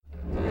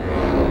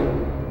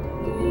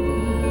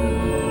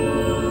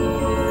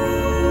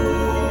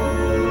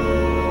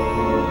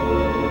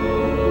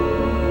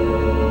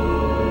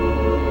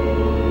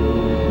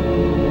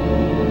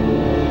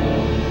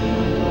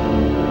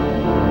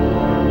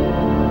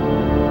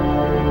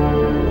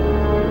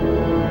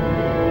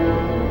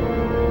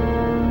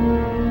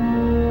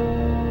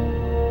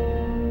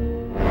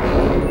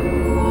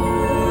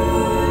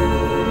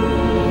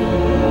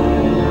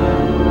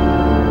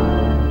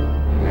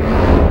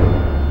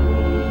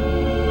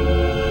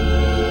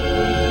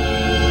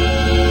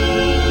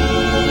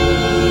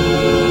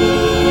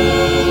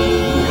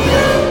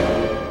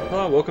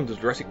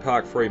Jurassic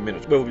Park 3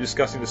 Minutes, where we'll be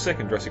discussing the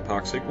second Jurassic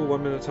Park sequel,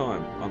 1 minute at a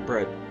time. I'm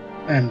Brad.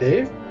 I'm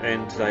Dave.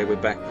 And today we're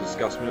back to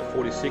discuss minute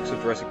 46 of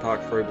Jurassic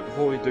Park 3. But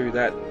before we do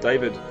that,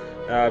 David,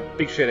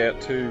 big shout out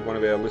to one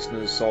of our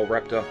listeners, Soul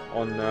Raptor,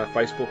 on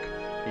Facebook.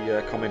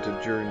 He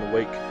commented during the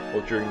week,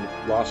 or during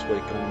last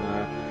week,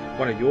 on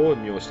one of your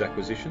newest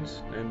acquisitions,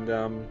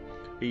 and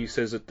he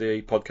says that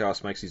the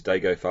podcast makes his day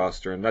go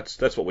faster, and that's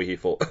what we're here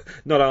for.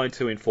 Not only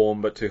to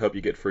inform, but to help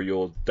you get through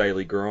your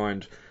daily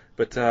grind.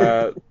 But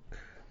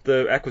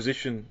the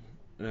acquisition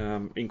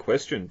in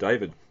question,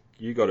 David,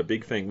 you got a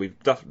big thing. We've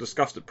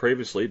discussed it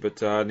previously,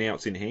 but now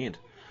it's in hand.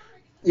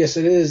 Yes,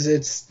 it is.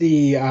 It's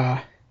the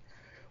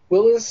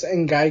Willis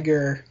and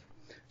Geiger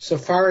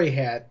safari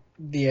hat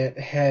that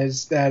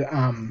has that.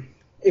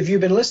 If you've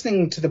been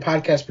listening to the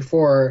podcast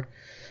before,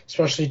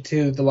 especially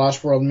to the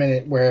Lost World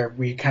Minute, where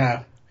we kind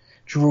of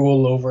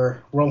drool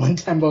over Roland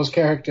Tembo's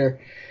character,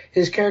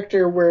 his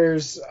character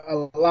wears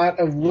a lot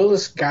of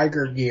Willis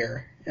Geiger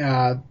gear.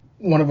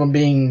 One of them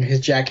being his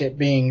jacket,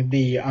 being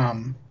the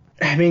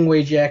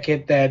Hemingway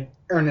jacket that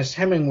Ernest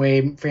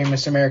Hemingway,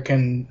 famous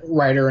American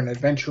writer and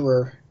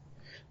adventurer,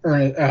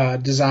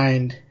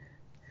 designed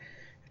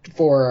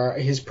for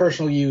his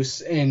personal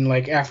use in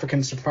like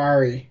African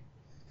safari,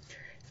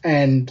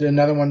 and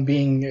another one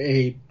being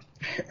a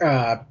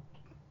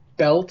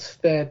belt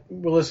that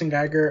Willis and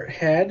Geiger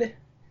had.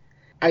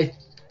 I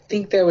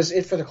think that was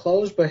it for the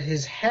clothes, but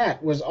his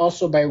hat was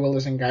also by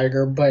Willis and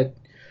Geiger, but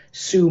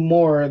Sue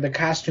Moore, the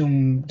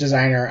costume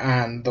designer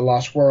on The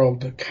Lost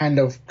World, kind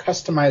of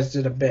customized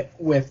it a bit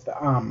with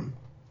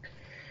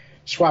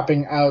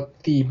swapping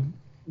out the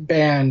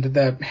band.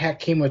 The hat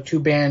came with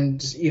two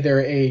bands, either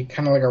a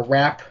kind of like a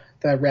wrap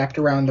that wrapped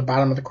around the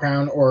bottom of the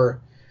crown,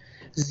 or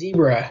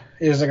zebra.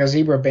 It was like a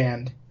zebra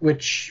band,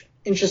 which,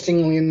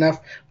 interestingly enough,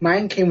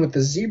 mine came with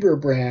the zebra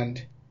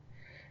brand,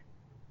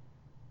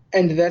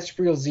 and that's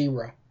real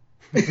zebra.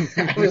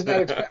 I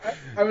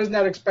was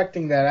not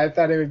expecting that. I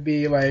thought it would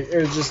be like, it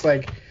was just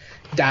like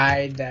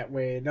dyed that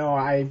way. No,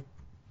 I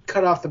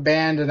cut off the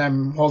band and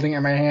I'm holding it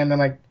in my hand. I'm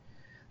like,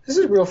 this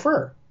is real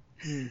fur.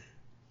 I'm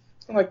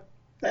like,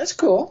 that's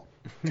cool.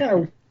 Kind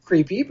of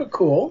creepy, but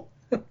cool.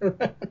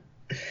 But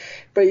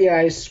yeah,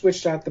 I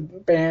switched out the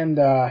band,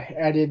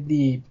 added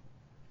the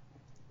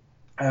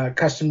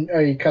custom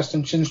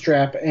chin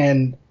strap,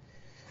 and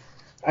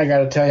I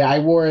gotta tell you, I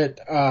wore it.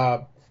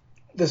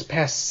 This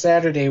past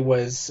Saturday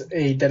was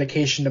a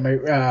dedication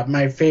to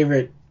my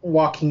favorite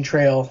walking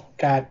trail.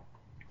 Got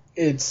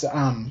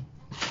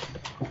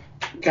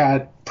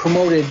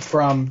promoted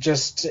from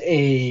just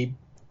a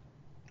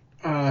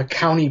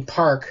county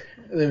park.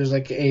 There was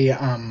like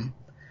a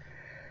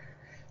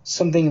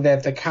something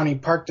that the county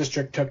park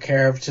district took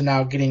care of to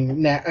now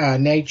getting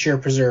nature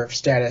preserve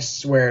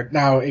status, where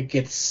now it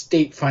gets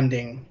state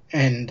funding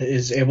and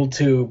is able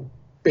to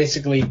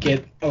basically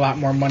get a lot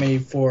more money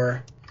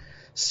for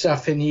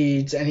stuff it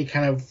needs, any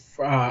kind of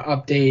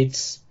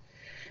updates,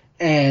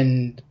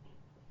 and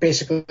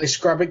basically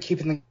scrub it,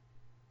 keeping the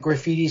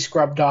graffiti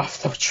scrubbed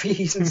off the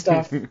trees and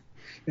stuff.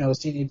 Those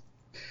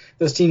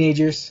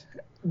teenagers.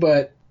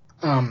 But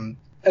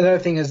another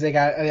thing is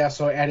they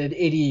also added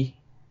 80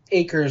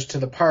 acres to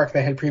the park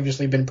that had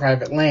previously been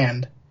private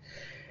land.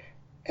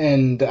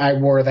 And I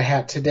wore the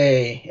hat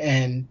today,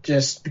 and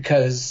just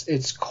because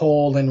it's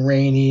cold and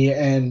rainy,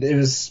 and it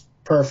was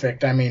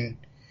perfect. I mean,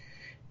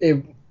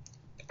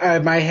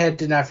 my head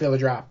did not feel a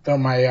drop, though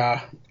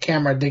my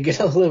camera did get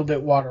a little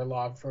bit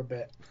waterlogged for a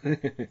bit.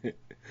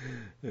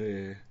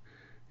 Yeah.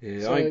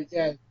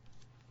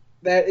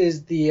 That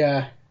is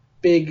the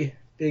big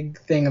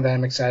thing that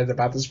I'm excited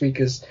about this week,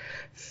 is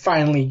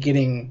finally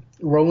getting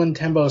Roland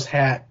Tembo's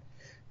hat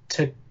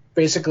to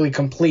basically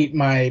complete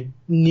my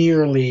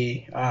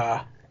nearly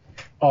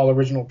all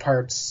original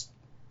parts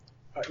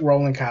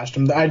Roland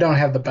costume. I don't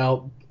have the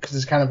belt because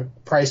it's kind of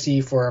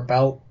pricey for a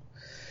belt.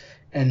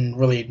 And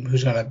really,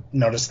 who's going to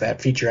notice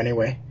that feature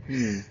anyway?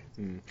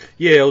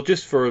 Yeah, well,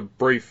 just for a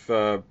brief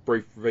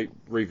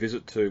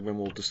revisit to when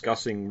we were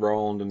discussing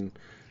Roland, and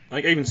I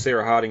think even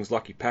Sarah Harding's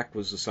Lucky Pack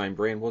was the same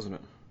brand, wasn't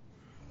it?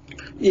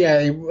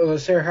 Yeah,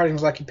 Sarah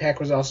Harding's Lucky Pack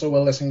was also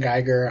Willis and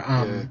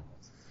Geiger.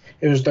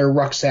 It was their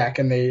rucksack,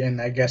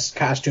 and I guess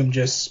costume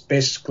just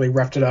basically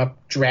roughed it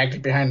up, dragged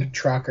it behind the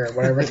truck or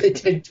whatever they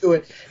did to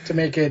it to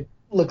make it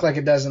look like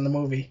it does in the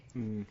movie.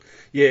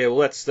 Yeah, well,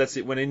 that's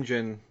it. When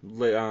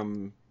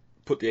InGen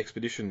put the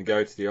expedition to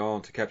go to the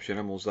island to capture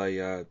animals,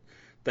 they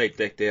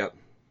decked out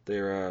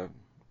their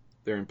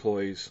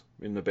employees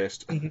in the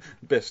best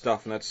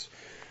stuff, and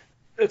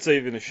that's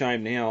even a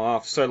shame now.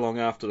 So long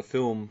after the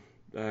film,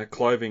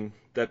 clothing,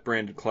 that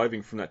branded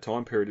clothing from that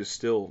time period is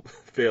still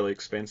fairly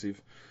expensive.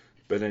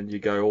 But then you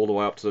go all the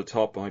way up to the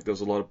top. I think there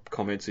was a lot of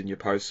comments in your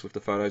posts with the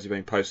photos you've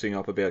been posting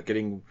up about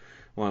getting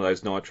one of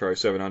those Nitro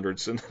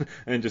 700s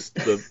and just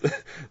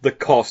the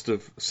cost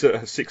of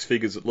 6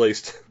 figures at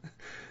least.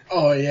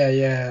 Oh,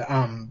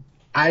 yeah.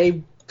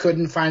 I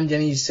couldn't find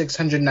any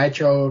 600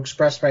 Nitro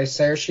Express by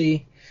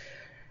Saoirse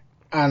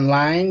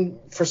online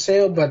for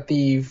sale, but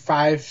the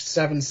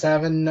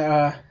 577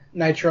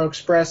 Nitro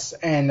Express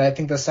and I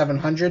think the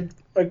 700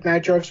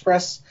 Nitro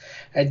Express.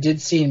 I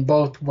did see in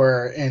both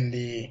were in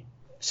the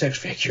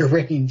six-figure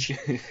range.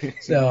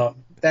 So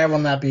that will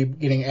not be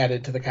getting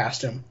added to the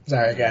costume.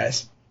 Sorry,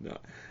 guys. No.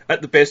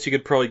 At the best, you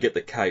could probably get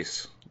the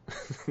case.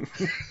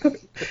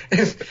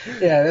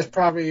 Yeah, that's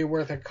probably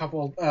worth a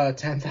couple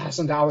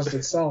 $10,000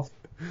 itself.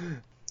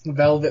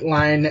 Velvet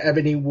line,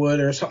 ebony wood,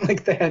 or something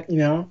like that.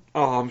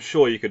 Oh, I'm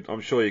sure you could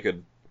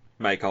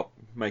make up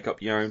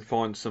your own,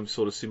 find some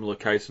sort of similar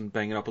case and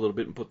bang it up a little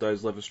bit and put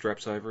those leather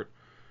straps over it.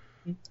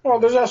 Well,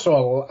 there's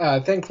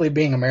also thankfully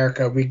being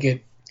America,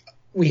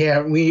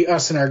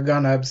 us and our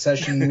gun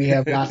obsession, we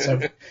have lots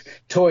of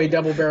toy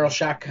double barrel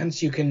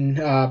shotguns you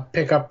can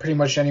pick up pretty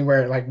much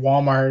anywhere, like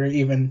Walmart or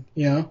even.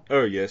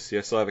 Oh yes,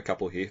 I have a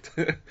couple here.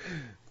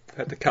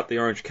 Had to cut the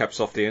orange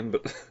caps off the end,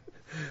 but.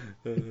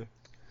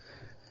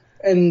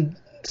 And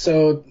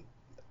so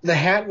the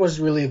hat was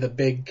really the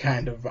big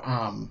kind of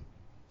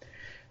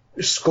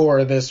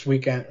score this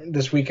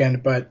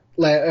weekend. But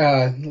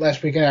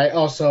last weekend I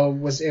also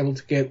was able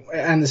to get,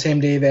 on the same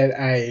day that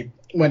I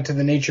went to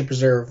the Nature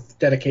Preserve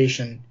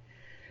dedication,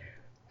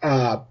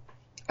 I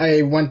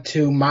went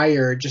to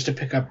Meijer just to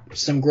pick up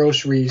some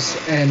groceries,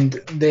 and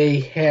they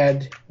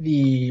had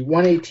the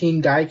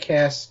 118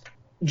 die-cast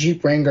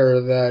Jeep Wrangler,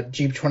 the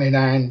Jeep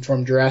 29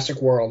 from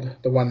Jurassic World,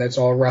 the one that's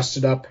all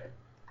rusted up.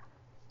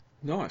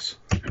 Nice.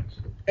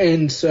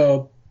 And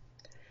so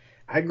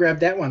I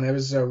grabbed that one. That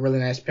was a really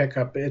nice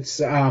pickup.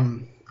 It's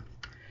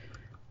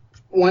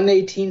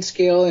 118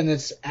 scale, and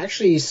it's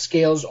actually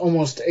scales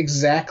almost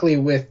exactly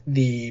with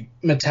the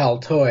Mattel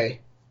toy.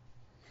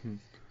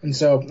 And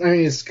so, I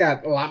mean, it's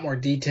got a lot more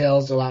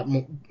details, a lot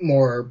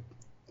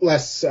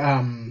less,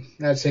 I'd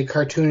say,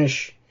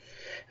 cartoonish,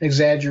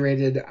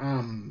 exaggerated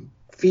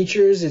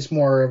features. It's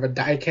more of a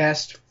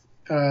die-cast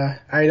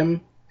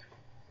item.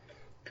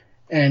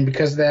 And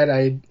because of that,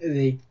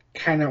 they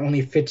kind of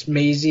only fits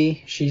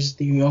Maisie. She's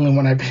the only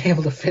one I've been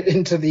able to fit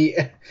into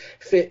the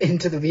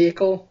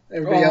vehicle.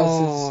 Everybody else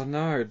is... Oh,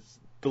 no.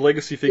 The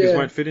Legacy figures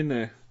won't fit in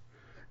there.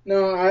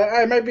 No,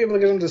 I might be able to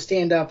get them to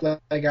stand up.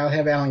 Like I'll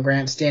have Alan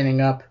Grant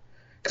standing up.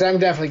 Because I'm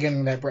definitely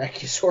getting that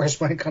Brachiosaurus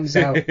when it comes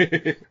out.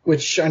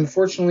 Which,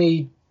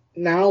 unfortunately,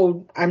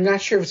 now I'm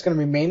not sure if it's going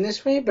to remain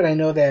this way, but I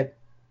know that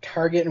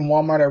Target and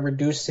Walmart are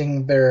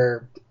reducing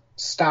their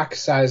stock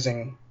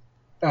sizing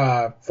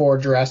for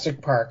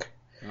Jurassic Park.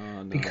 Oh,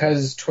 no.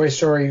 Because Toy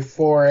Story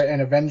 4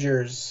 and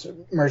Avengers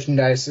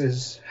merchandise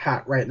is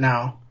hot right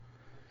now.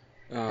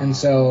 Oh. And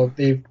so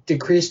they've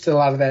decreased a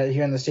lot of that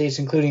here in the States,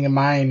 including in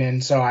mine.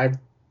 And so I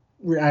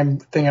think I'm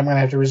going to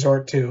have to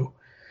resort to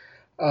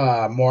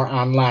more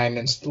online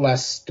and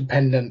less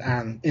dependent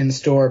on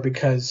in-store,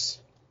 because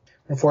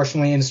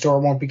unfortunately in-store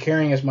won't be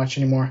carrying as much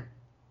anymore.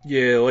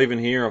 Yeah, well, even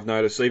here I've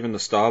noticed even the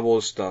Star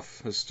Wars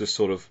stuff has just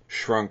sort of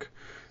shrunk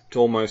to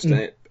almost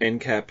an end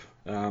cap.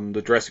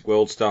 The Jurassic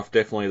World stuff,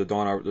 definitely.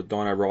 The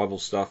Dino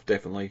Rivals stuff,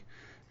 definitely.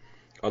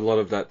 A lot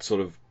of that sort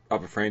of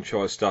other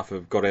franchise stuff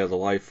have got out of the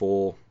way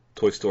for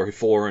Toy Story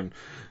 4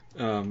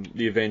 and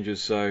the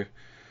Avengers, so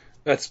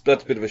that's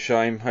a bit of a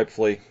shame.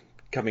 Hopefully,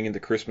 coming into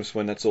Christmas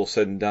when that's all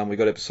said and done, we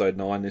got Episode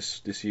 9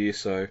 this year,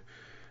 so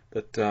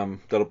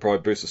that'll probably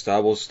boost the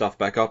Star Wars stuff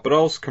back up. But I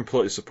was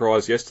completely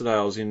surprised yesterday.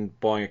 I was in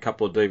buying a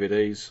couple of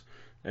DVDs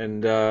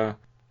and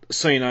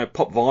seen a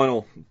pop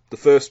vinyl, the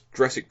first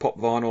Jurassic pop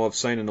vinyl I've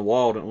seen in a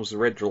while, and it was the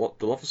red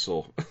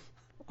Dilophosaur.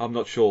 I'm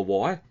not sure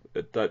why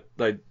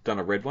they'd done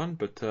a red one,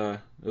 but it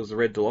was the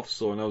red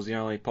Dilophosaur, and that was the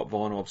only pop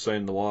vinyl I've seen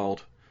in the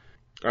wild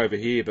over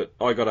here. But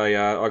I got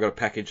a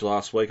package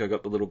last week. I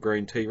got the little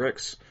green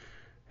T-Rex,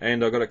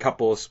 and I got a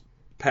couple of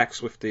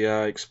packs with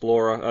the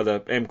Explorer,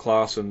 the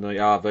M-Class, and the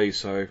RV.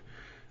 So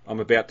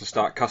I'm about to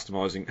start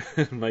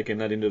customising, making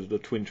that into the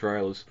twin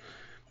trailers.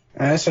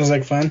 That sounds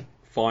like fun.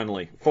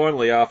 Finally,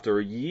 after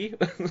a year,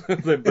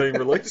 they're being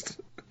released.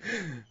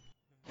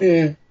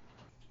 Yeah,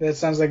 that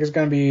sounds like it's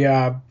going to be.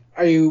 Have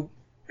you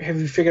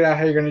figured out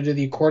how you're going to do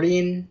the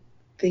accordion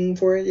thing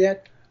for it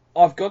yet?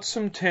 I've got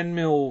some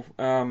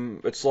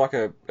 10mm. It's like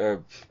a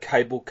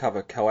cable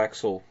cover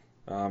coaxial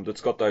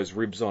that's got those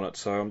ribs on it.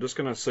 So I'm just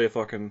going to see if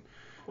I can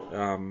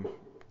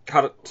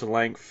cut it to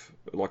length,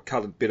 like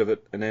cut a bit of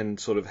it, and then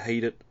sort of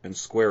heat it and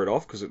square it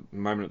off, because at the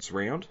moment it's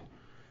round.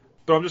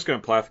 But I'm just going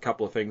to play with a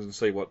couple of things and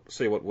see what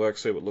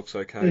works, see what looks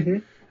okay. Mm-hmm.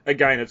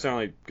 Again, it's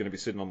only going to be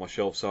sitting on my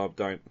shelf, so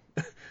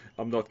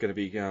I'm not going to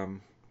be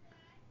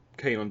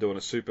keen on doing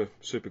a super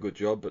good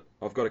job. But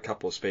I've got a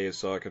couple of spares,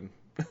 so I can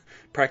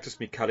practice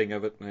me cutting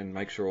of it and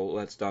make sure all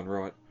that's done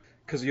right.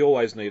 Because you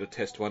always need a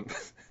test one.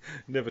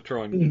 Never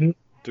try and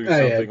do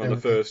something on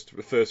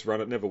the first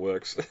run. It never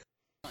works.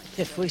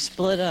 If we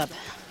split up,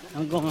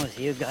 I'm going with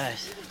you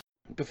guys.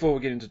 Before we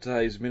get into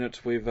today's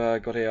minute, we've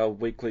got our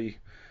weekly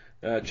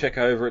check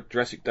over at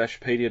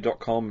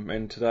Jurassic-pedia.com,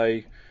 and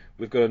today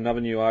we've got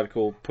another new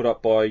article put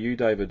up by you,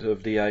 David,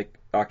 of the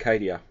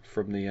Arcadia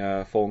from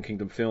the Fallen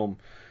Kingdom film.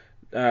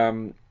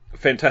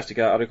 Fantastic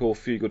article, a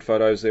few good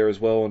photos there as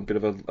well, and a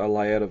bit of a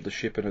layout of the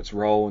ship and its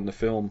role in the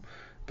film.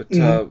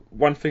 But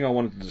one thing I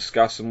wanted to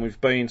discuss, and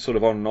we've been sort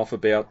of on and off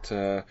about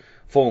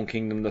Fallen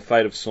Kingdom, The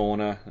Fate of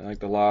Sauna. I think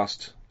the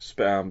last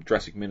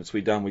Jurassic Minutes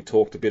we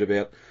talked a bit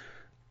about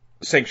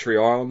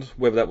Sanctuary Island,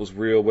 whether that was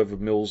real, whether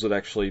Mills had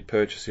actually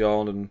purchased the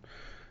island,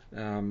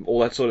 and all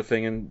that sort of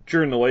thing. And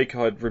during the week,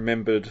 I'd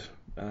remembered,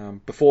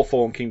 before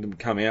Fallen Kingdom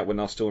come out, when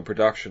I was still in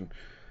production,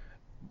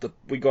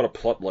 we got a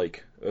plot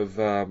leak of,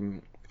 I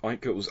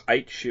think it was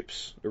 8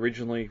 ships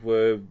originally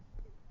were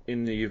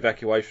in the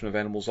evacuation of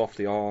animals off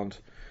the island,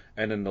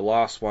 and then the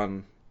last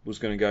one was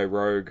going to go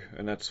rogue,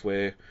 and that's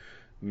where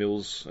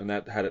Mills and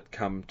that had it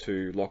come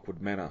to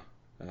Lockwood Manor.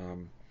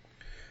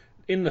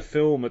 In the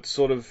film, it's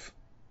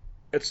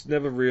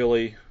never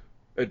really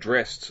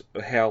addressed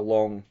how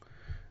long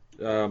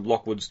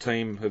Lockwood's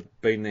team have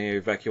been there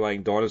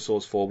evacuating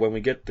dinosaurs for. When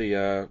we get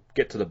to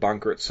the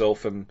bunker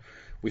itself and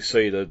we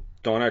see the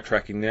dino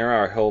tracking, there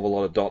are a hell of a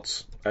lot of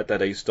dots at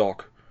that east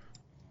dock.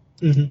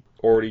 Mm-hmm.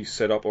 Already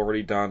set up,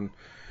 already done.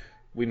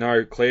 We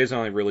know Claire's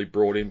only really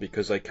brought in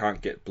because they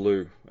can't get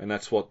Blue, and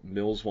that's what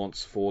Mills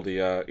wants for the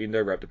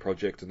Indoraptor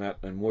project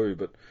and Wu,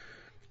 but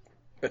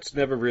it's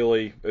never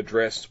really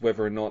addressed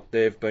whether or not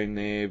they've been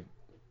there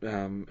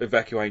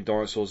evacuating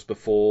dinosaurs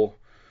before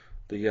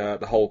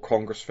the whole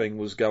Congress thing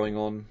was going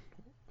on.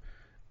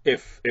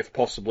 If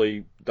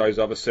possibly those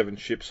other 7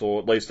 ships, or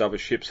at least other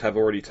ships, have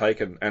already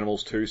taken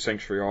animals to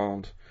Sanctuary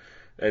Island,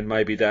 and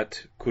maybe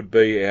that could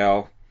be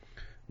our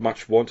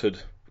much wanted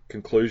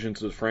conclusion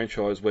to the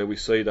franchise, where we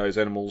see those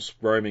animals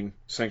roaming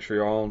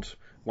Sanctuary Island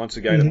once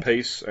again in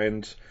peace,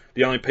 and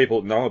the only people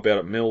that know about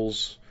it,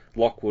 Mills,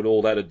 Lockwood,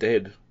 all that, are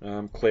dead.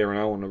 Claire and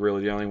Owen are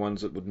really the only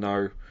ones that would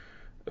know,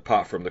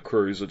 apart from the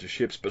crews of the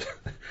ships, but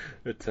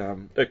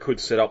it could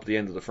set up the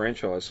end of the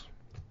franchise.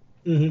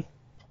 Mm-hmm.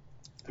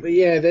 But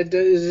yeah, that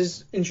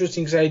is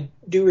interesting, because I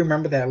do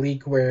remember that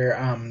leak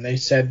where they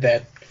said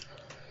that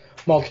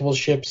multiple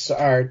ships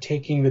are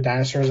taking the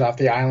dinosaurs off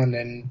the island,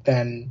 and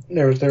then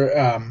there was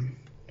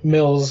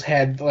Mills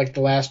had, like,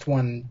 the last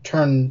one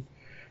turn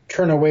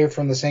away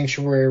from the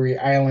Sanctuary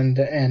Island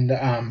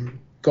and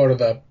go to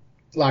the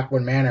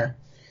Lockwood Manor.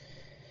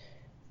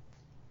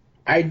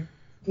 I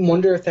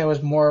wonder if that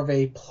was more of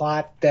a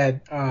plot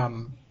that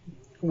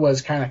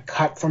was kind of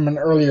cut from an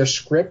earlier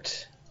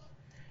script,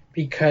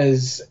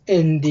 because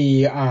in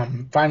the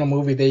final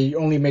movie they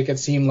only make it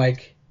seem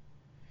like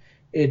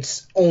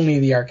it's only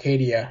the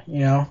Arcadia, you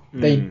know?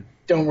 They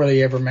don't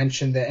really ever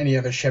mention that any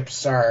other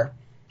ships are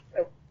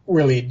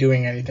really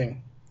doing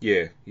anything.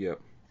 Yeah.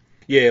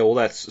 Well,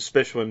 that's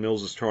especially when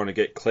Mills is trying to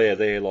get Claire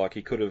there. Like,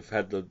 he could have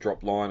had the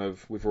drop line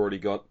of, we've already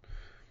got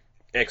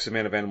X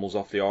amount of animals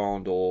off the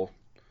island, or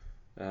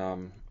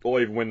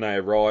even when they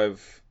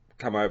arrive,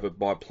 come over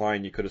by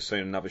plane, you could have seen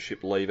another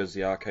ship leave as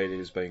the Arcadia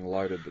is being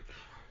loaded. But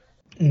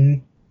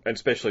and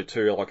especially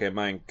too, like, our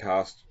main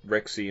cast,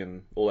 Rexy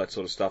and all that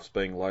sort of stuff's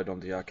being loaded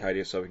on the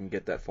Arcadia, so we can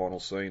get that final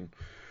scene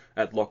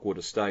at Lockwood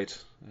Estate.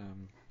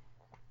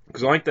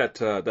 Because I think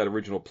that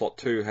original plot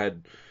too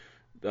had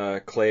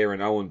Claire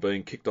and Owen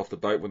being kicked off the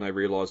boat when they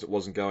realised it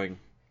wasn't going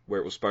where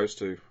it was supposed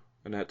to,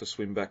 and they had to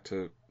swim back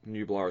to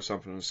Nublar or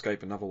something and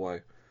escape another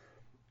way.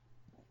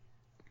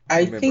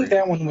 I think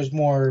that one was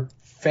more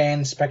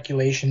fan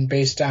speculation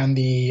based on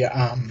the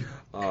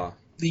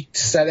leaked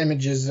set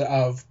images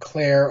of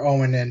Claire,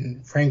 Owen,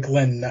 and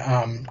Franklin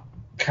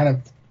kind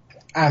of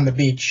on the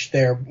beach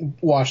there,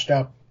 washed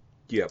up.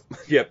 Yep,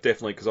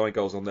 definitely, because I think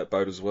I was on that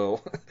boat as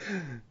well.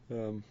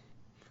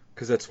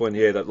 Because that's when,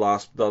 the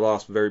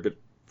last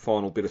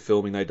final bit of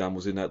filming they done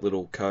was in that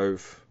little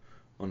cove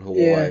on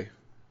Hawaii. Yeah.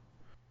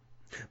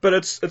 But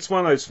it's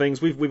one of those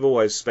things, we've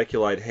always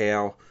speculated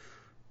how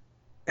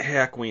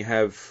can we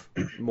have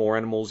more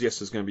animals? Yes,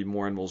 there's going to be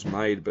more animals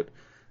made, but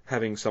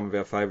having some of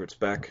our favourites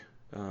back.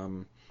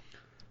 The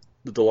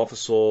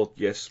Dilophosaur,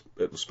 yes,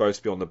 it was supposed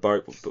to be on the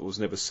boat, but was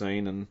never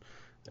seen, and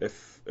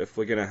if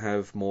we're going to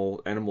have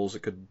more animals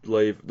that could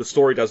leave, the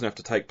story doesn't have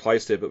to take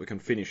place there, but we can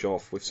finish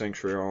off with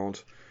Sanctuary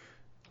Island,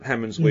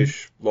 Hammond's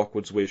Wish,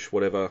 Lockwood's Wish,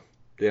 whatever,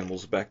 the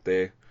animals are back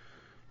there.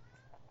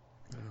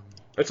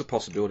 It's a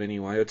possibility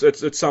anyway.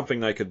 It's something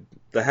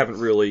they haven't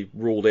really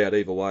ruled out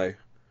either way.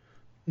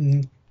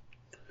 Mm-hmm.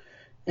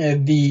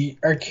 The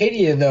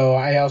Arcadia, though,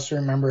 I also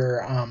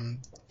remember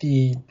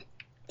the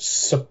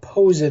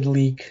supposed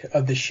leak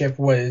of the ship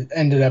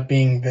ended up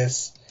being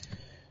this.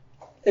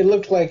 It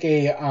looked like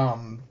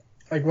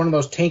like one of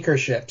those tanker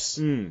ships,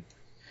 and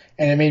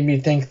it made me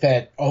think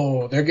that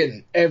they're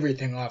getting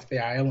everything off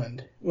the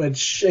island.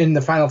 Which in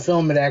the final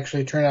film, it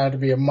actually turned out to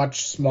be a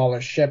much smaller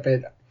ship.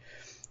 It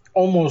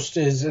almost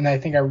is, and I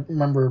think I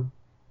remember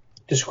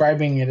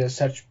describing it as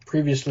such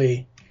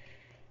previously,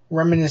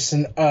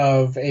 reminiscent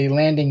of a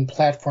landing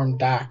platform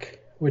dock,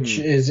 which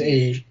is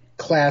a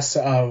class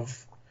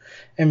of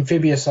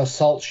amphibious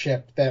assault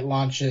ship that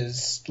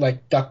launches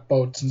like duck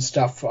boats and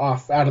stuff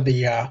off out of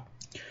the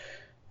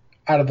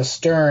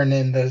stern,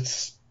 and the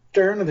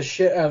stern of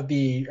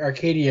the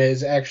Arcadia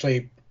is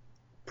actually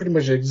pretty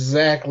much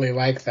exactly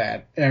like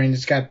that. I mean,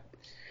 it's got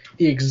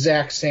the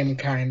exact same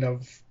kind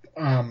of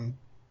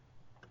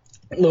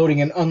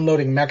loading and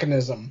unloading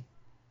mechanism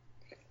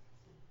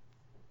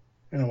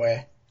in a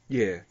way.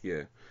 Yeah.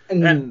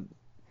 And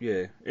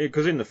Yeah,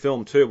 because in the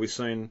film too, we've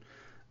seen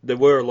there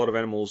were a lot of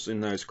animals in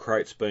those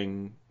crates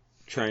being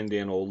chained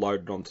down or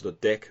loaded onto the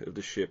deck of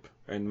the ship,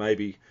 and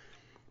maybe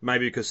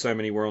because so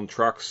many were on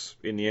trucks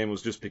in the end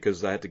was just because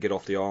they had to get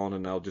off the island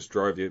and they'll just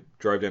drove the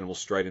animals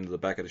straight into the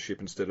back of the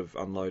ship instead of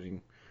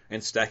unloading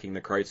and stacking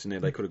the crates in there.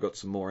 They could have got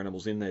some more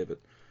animals in there, but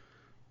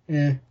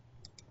yeah,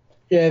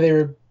 they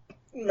were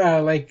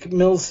like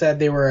Mills said,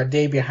 they were a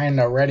day behind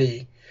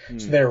already,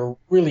 so they were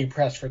really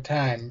pressed for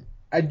time.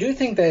 I do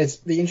think that it's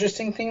the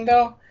interesting thing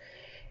though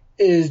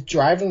is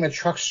driving the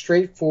truck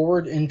straight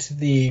forward into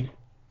the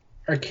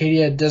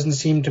Arcadia doesn't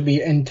seem to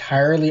be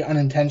entirely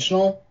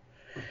unintentional,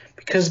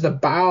 because the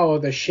bow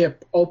of the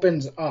ship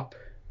opens up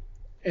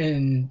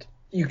and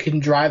you can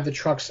drive the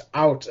trucks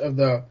out of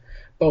the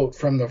boat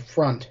from the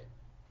front.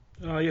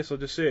 Oh yes, I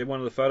just see it. One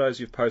of the photos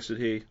you've posted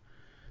here.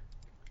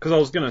 Because I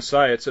was going to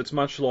say it's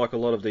much like a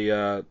lot of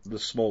the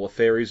smaller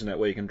ferries and that,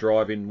 where you can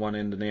drive in one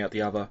end and out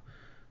the other.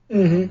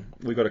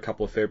 Mm-hmm. We've got a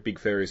couple of big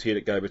ferries here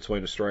that go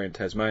between Australia and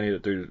Tasmania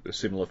that do a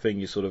similar thing.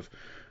 You sort of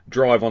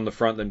drive on the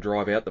front, then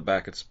drive out the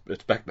back. It's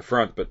back the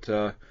front, but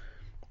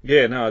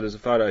there's a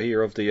photo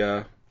here of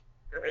the.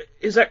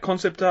 Is that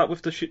concept art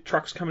with the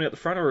trucks coming out the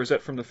front, or is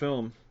that from the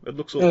film? It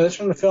looks. No, that's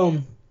from the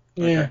film.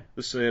 Yeah. Okay.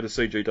 The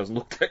CG doesn't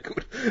look that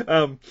good.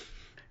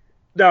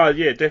 No,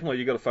 yeah, definitely.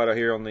 You got a photo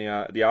here on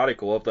the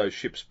article of those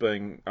ships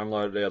being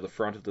unloaded out of the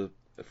front of the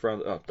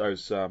front of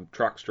those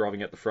trucks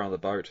driving out the front of the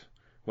boat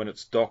when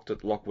it's docked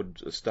at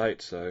Lockwood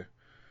Estate. So,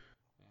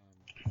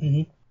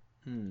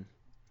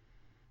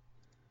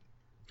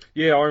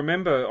 yeah, I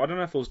remember. I don't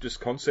know if it was just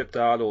concept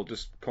art or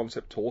just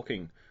concept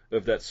talking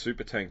of that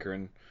super tanker,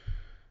 and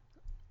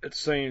it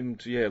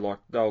seemed like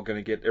they were going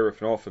to get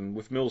everything off. And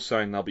with Mills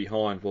saying they're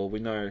behind, well,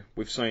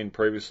 we've seen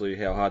previously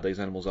how hard these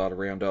animals are to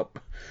round up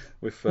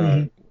with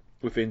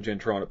InGen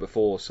trying it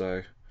before,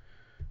 so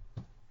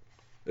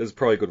there's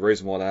probably a good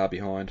reason why they are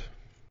behind.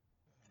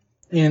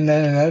 And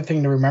then another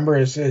thing to remember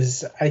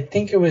is I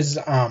think it was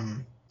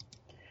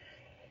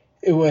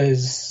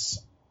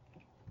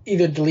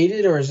either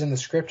deleted or is in the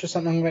script or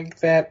something like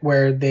that,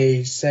 where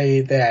they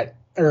say that,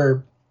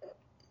 or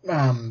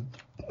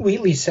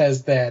Wheatley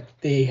says that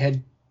they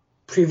had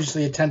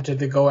previously attempted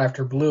to go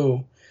after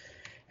Blue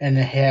and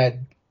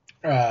had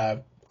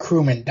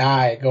crewmen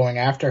die going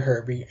after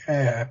her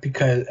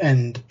because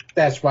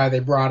that's why they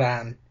brought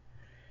on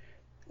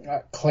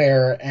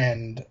Claire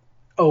and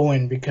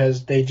Owen,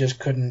 because they just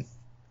couldn't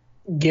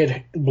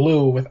get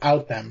Blue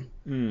without them.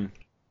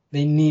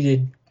 They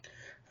needed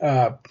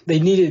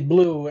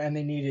Blue and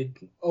they needed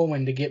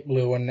Owen to get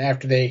Blue, and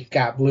after they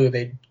got Blue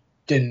they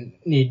didn't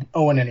need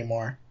Owen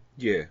anymore.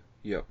 Yep.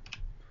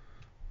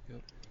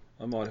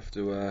 I might have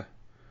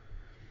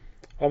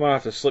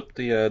to slip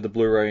the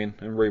Blu-ray in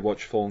and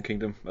rewatch Fallen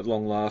Kingdom at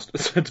long last.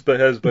 It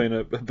has been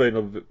a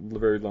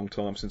very long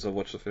time since I've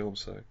watched the film,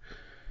 so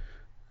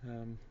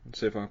let's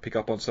see if I can pick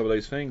up on some of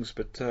these things.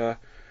 But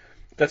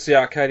that's the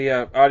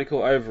Arcadia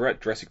article over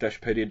at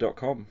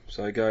Jurassic-pedia.com.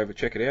 So go over,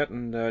 check it out,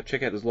 and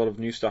check out. There's a lot of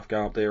new stuff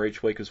going up there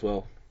each week as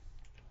well.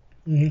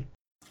 Be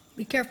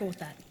careful with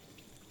that.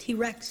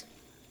 T-Rex.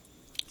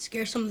 It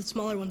scares some of the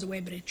smaller ones away,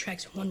 but it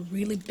attracts one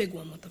really big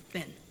one with a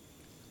fin.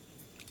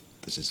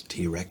 This is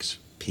T-Rex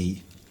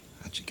P.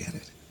 How'd you get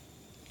it?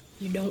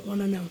 You don't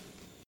want to know.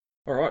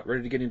 All right,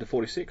 ready to get into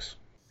 46?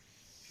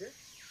 Sure.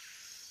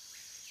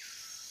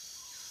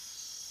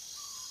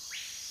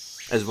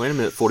 As we enter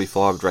minute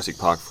 45 of Jurassic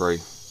Park 3,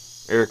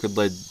 Eric had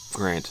led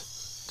Grant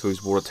to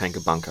his water tanker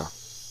bunker,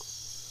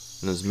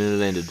 and as the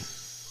minute ended,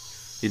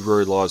 he'd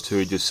realised who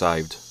he'd just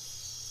saved.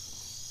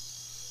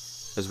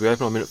 As we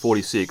open on minute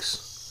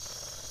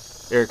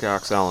 46, Eric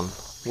asks Alan,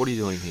 "What are you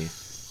doing here?"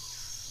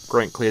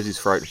 Grant clears his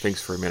throat and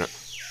thinks for a minute,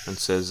 and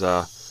says,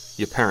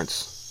 "Your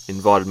parents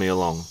invited me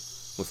along,"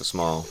 with a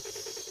smile.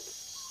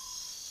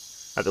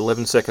 At the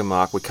 11-second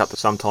mark, we cut to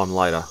some time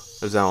later,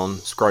 as Alan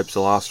scrapes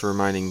the last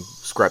remaining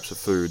scraps of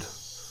food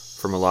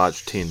from a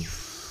large tin.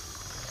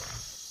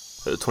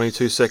 At the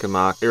 22-second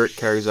mark, Eric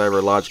carries over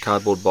a large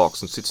cardboard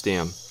box and sits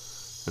down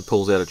and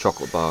pulls out a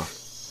chocolate bar,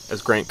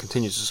 as Grant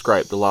continues to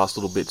scrape the last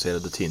little bits out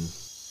of the tin.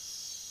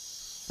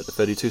 At the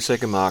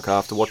 32-second mark,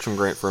 after watching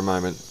Grant for a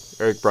moment,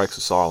 Eric breaks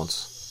the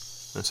silence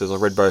and says, "I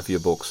read both of your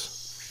books,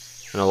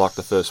 and I liked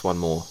the first one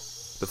more,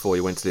 before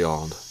you went to the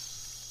island."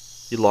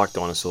 "You like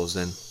dinosaurs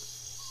then?"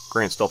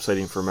 Grant stops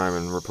eating for a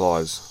moment and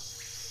replies,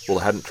 "Well,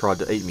 they hadn't tried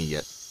to eat me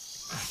yet."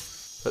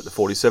 At the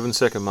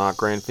 47-second mark,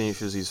 Grant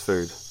finishes his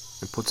food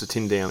and puts the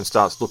tin down and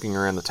starts looking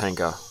around the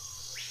tanker.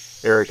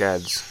 Eric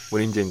adds,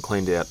 "When InGen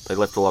cleaned out, they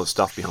left a lot of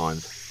stuff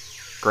behind."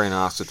 Grant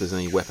asks if there's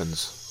any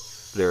weapons,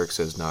 but Eric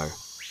says no.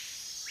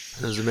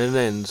 And as the minute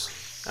ends,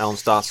 Alan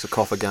starts to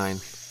cough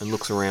again and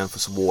looks around for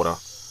some water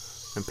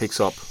and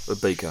picks up a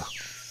beaker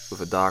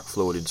with a dark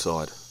fluid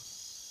inside.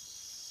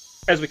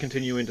 As we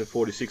continue into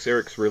 46,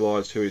 Eric's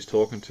realised who he's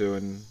talking to,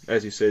 and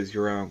as he says,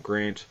 "Your Aunt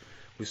Grant,"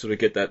 we sort of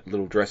get that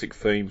little Jurassic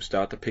theme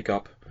start to pick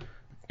up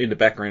in the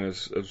background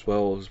as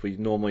well as we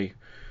normally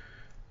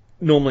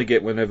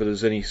get whenever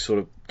there's any sort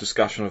of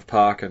discussion of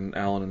Park and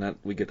Alan and that,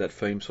 we get that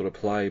theme sort of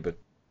play. But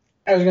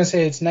I was going to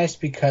say it's nice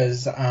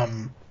because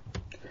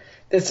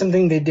That's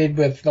something they did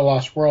with The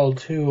Lost World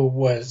too.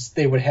 Was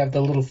they would have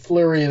the little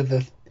flurry of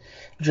the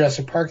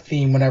Jurassic Park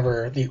theme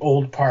whenever the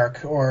old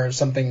park or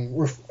something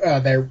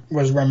that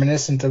was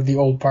reminiscent of the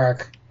old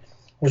park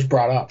was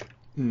brought up.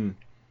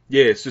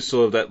 Yeah, it's just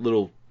sort of that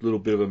little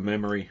bit of a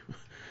memory,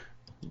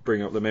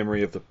 bring up the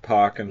memory of the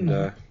park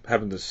and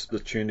having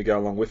the tune to go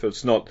along with it.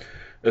 It's not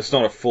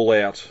a full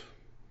out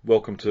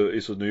Welcome to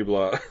Isla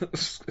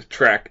Nublar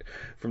track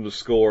from the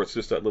score. It's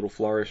just that little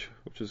flourish,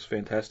 which is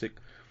fantastic.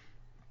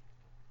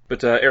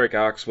 But Eric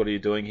asks, "What are you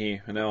doing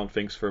here?" And Alan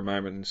thinks for a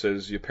moment and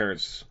says, "Your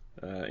parents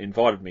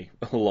invited me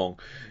along,"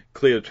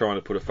 clearly trying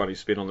to put a funny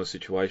spin on the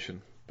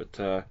situation.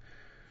 But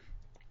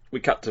we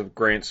cut to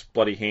Grant's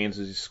bloody hands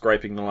as he's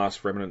scraping the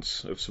last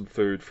remnants of some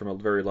food from a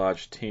very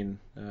large tin.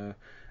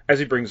 As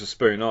he brings a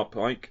spoon up,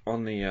 I think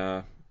on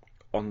the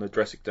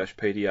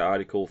Jurassic-Pedia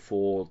article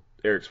for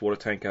Eric's water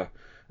tanker,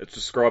 it's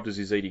described as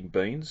he's eating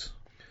beans.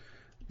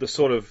 The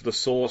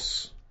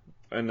sauce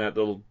and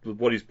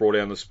what he's brought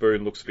out on the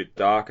spoon looks a bit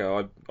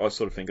darker. I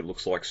sort of think it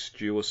looks like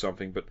stew or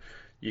something, but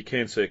you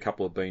can see a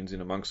couple of beans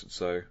in amongst it.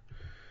 So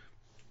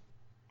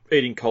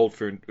eating cold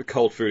food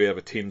out of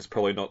a tin's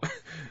probably not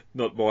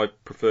my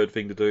preferred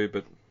thing to do,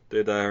 but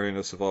there they are in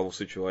a survival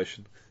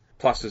situation.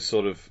 Plus, there's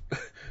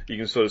you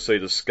can sort of see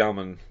the scum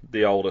and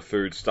the older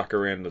food stuck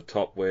around the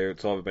top where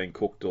it's either been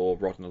cooked or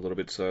rotten a little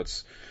bit. So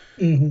it's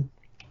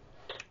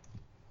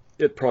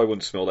it probably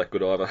wouldn't smell that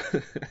good either.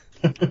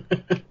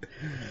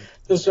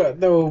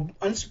 Though,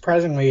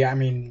 unsurprisingly, I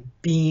mean,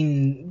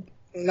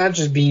 not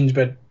just beans,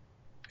 but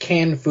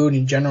canned food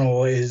in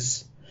general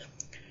is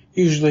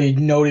usually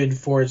noted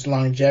for its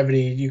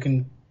longevity. You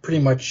can pretty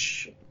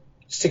much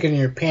stick it in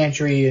your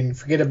pantry and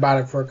forget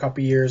about it for a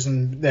couple of years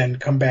and then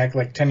come back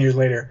like 10 years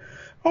later.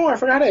 Oh, I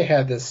forgot I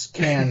had this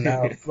can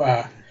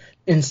of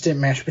instant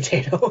mashed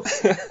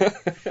potatoes.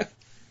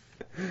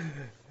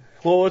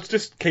 Well, it's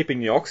just keeping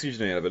the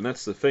oxygen out of it, and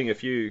that's the thing.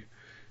 As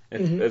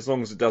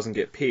long as it doesn't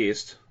get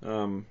pierced,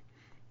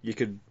 you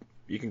can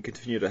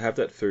continue to have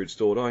that food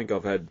stored. I think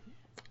I've had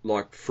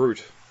like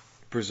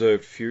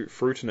preserved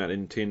fruit and that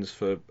in tins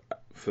for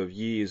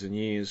years and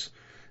years,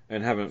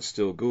 and having it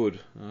still good.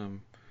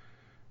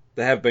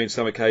 There have been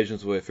some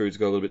occasions where food's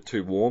got a little bit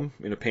too warm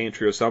in a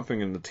pantry or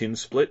something, and the tin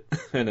split,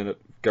 and then it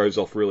goes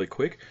off really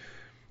quick.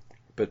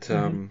 But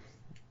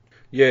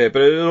yeah,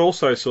 but it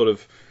also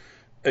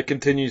it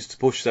continues to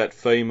push that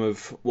theme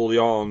of, well, the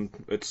island,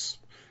 it's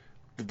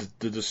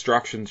the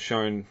destruction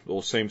shown,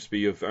 or seems to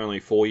be, of only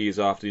 4 years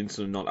after the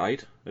incident, not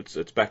 8.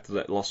 It's back to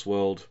that Lost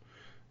World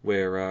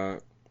where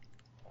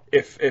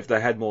if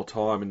they had more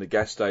time in the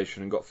gas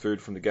station and got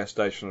food from the gas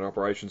station and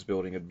operations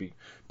building, it'd be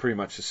pretty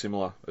much as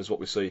similar as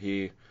what we see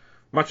here.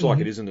 Much like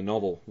it is in the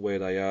novel, where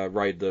they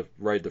raid the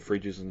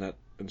fridges and that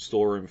and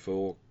store them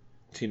for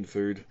tinned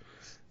food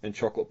and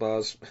chocolate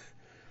bars.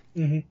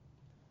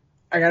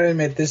 I gotta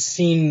admit, this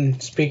scene,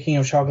 speaking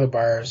of chocolate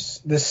bars,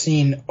 this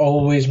scene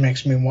always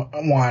makes me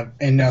want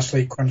a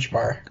Nestle Crunch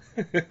Bar.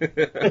 That's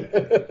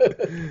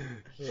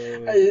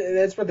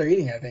what they're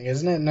eating, I think,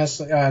 isn't it?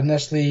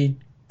 Nestle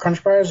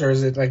Crunch Bars, or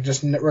is it like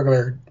just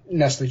regular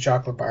Nestle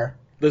chocolate bar?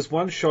 There's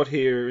one shot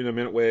here in a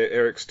minute where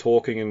Eric's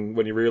talking, and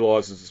when he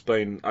realises it's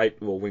been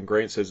when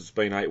Grant says it's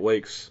been 8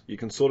 weeks, you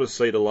can sort of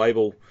see the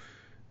label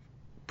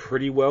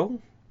pretty well.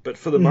 But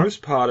for the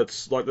most part,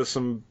 it's like there's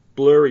some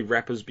blurry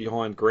wrappers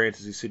behind Grant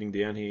as he's sitting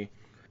down here.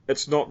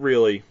 It's not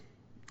really.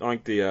 I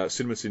think the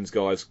CinemaSins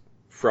guys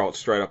throw it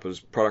straight up as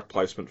product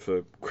placement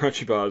for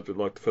Crunchy Bars, but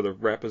like for the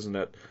wrappers and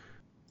that.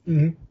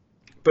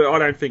 But I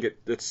don't think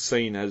it's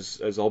seen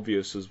as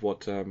obvious as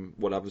what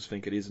others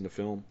think it is in the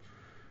film.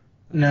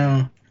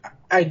 No.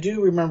 I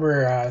do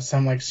remember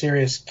some like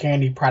serious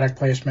candy product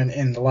placement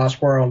in The Lost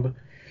World.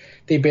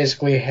 They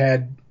basically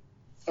had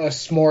a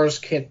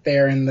s'mores kit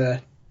there in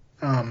the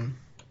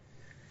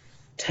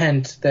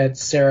tent that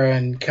Sarah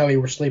and Kelly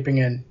were sleeping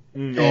in.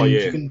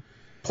 You can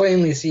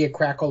plainly see a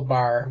Crackle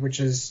bar,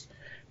 which is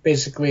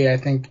basically, I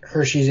think,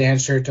 Hershey's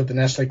answer to the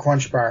Nestle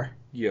Crunch Bar.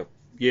 Yep.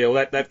 Yeah,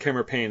 well, that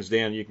camera pans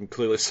down, you can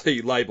clearly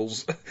see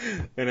labels,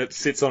 and it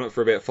sits on it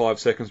for about 5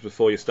 seconds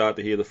before you start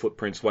to hear the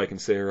footprints waking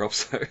Sarah up.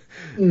 So,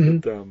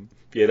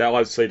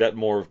 I'd see that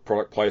more of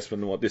product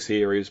placement than what this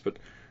here is. But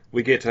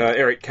we get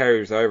Eric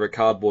carries over a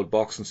cardboard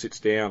box and sits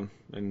down,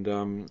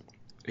 and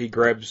he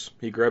grabs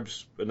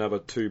another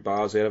 2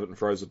 bars out of it and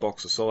throws the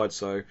box aside.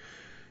 So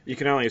you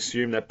can only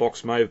assume that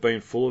box may have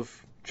been full of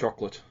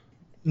chocolate,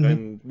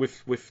 and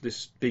with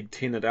this big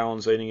tin that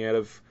Alan's eating out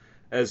of.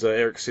 As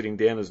Eric's sitting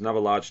down, there's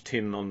another large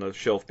tin on the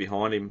shelf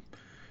behind him.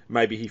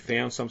 Maybe he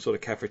found some sort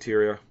of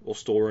cafeteria or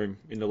storeroom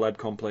in the lab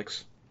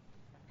complex.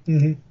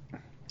 I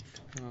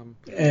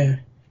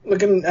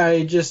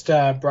just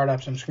brought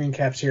up some screen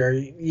caps here.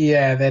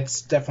 Yeah,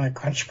 that's definitely a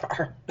Crunch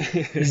Bar.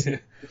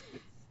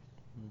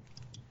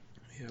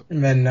 And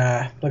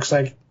then looks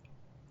like,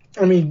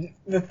 I mean,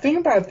 the thing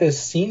about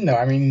this scene, though,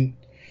 I mean,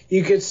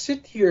 you could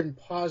sit here and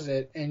pause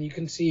it, and you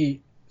can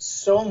see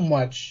so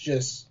much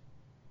just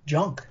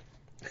junk.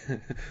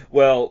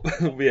 Well,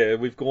 yeah,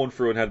 we've gone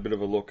through and had a bit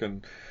of a look,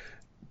 and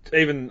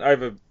even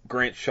over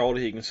Grant's shoulder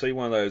here, you can see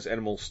one of those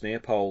animal snare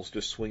poles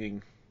just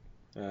swinging,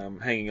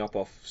 hanging up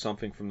off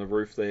something from the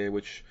roof there,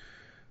 which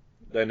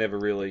they never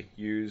really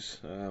use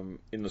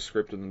in the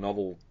script and the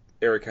novel.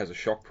 Eric has a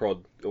shock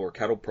prod or a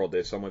cattle prod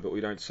there somewhere, but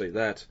we don't see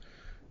that.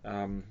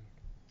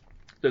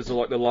 There's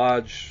like the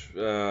large,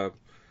 well,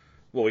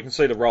 we can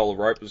see the roll of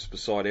rope that's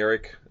beside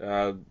Eric.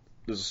 There's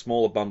a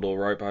smaller bundle of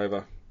rope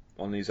over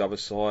on his other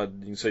side.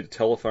 You can see the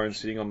telephone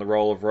sitting on the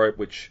roll of rope,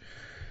 which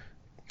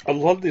a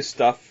lot of this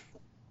stuff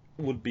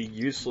would be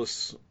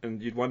useless,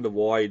 and you'd wonder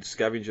why he'd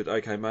scavenge it.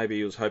 Okay, maybe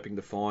he was hoping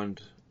to find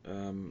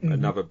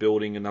another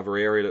building, another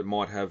area that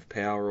might have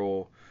power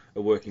or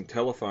a working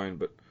telephone,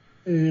 but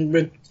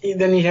then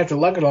he'd have to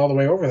lug it all the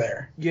way over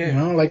there. Yeah. You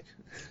know, like,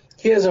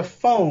 he has a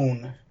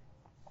phone,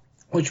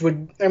 which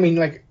would, I mean,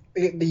 like,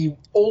 the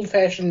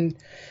old-fashioned,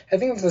 I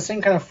think it's the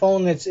same kind of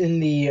phone that's in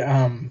the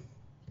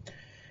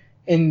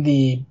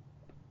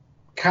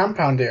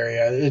compound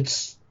area.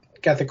 It's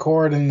got the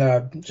cord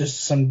and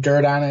just some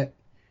dirt on it.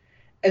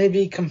 And it'd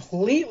be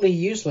completely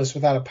useless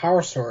without a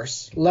power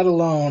source, let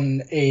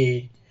alone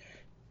a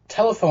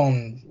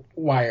telephone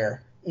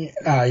wire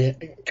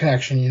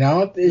connection, you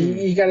know?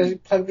 You gotta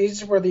plug,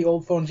 these were the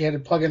old phones you had to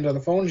plug into the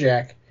phone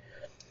jack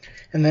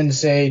and then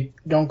say,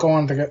 don't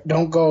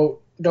go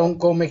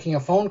making a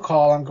phone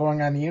call, I'm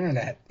going on the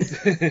internet.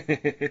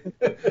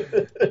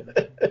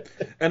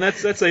 And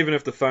that's even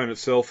if the phone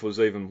itself was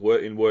even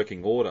in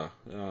working order.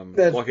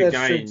 Like,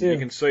 again, you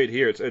can see it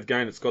here.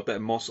 It's got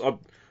that moss.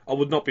 I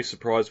would not be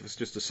surprised if it's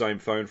just the same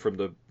phone from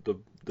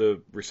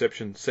the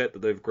reception set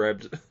that they've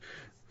grabbed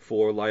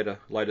for a later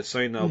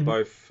scene. They'll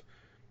both,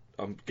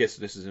 I'm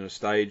guessing this is in a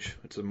stage.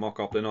 It's a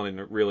mock-up. They're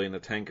not really in the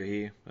tanker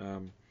here.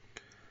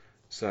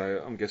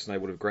 So I'm guessing they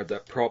would have grabbed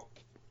that prop.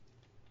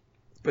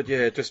 But yeah,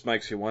 it just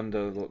makes you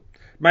wonder. Look,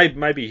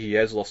 maybe he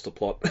has lost the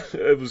plot.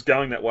 It was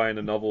going that way in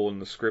the novel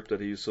and the script that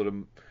he's sort of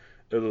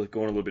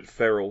gone a little bit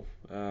feral.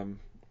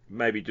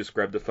 Maybe he just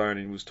grabbed the phone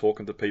and was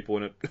talking to people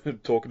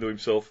and talking to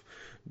himself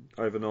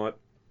overnight.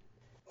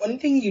 One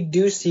thing you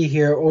do see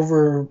here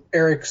over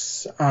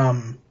Eric's,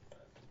 what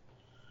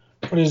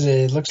is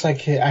it? It looks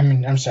like,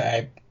 I'm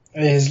sorry,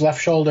 his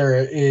left shoulder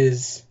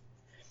is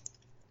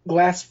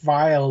glass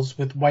vials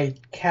with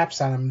white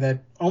caps on them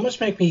that almost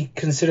make me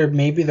consider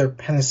maybe they're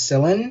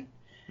penicillin.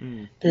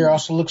 There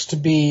also looks to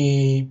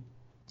be,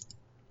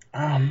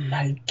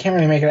 I can't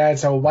really make it out.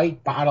 It's a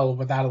white bottle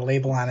without a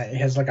label on it. It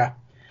has like a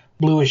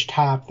bluish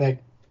top that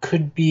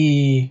could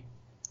be,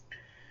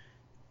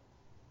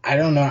 I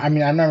don't know. I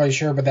mean, I'm not really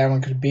sure what that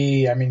one could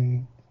be. I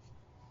mean,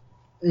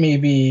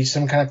 maybe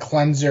some kind of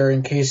cleanser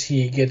in case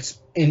he gets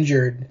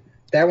injured.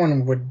 That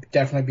one would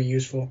definitely be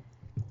useful.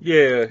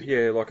 Yeah,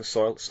 like a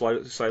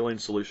saline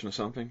solution or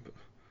something.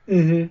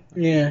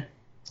 Yeah.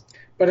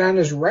 But on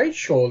his right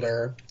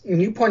shoulder,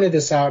 and you pointed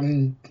this out,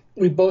 and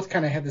we both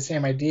kind of had the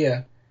same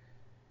idea.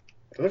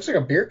 It looks like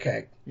a beer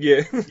keg.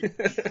 Yeah.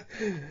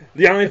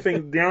 The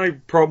only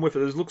problem with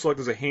it is it looks like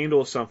there's a handle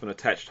or something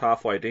attached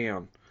halfway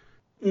down.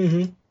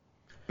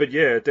 But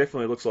yeah, it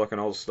definitely looks like an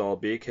old style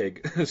beer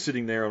keg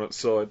sitting there on its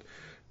side.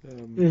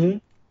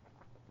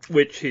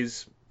 Which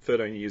he's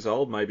 13 years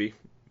old, maybe.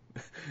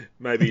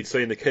 Maybe he'd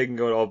seen the keg and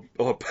gone,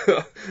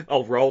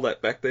 I'll roll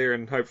that back there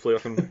and hopefully I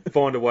can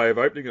find a way of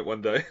opening it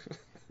one day.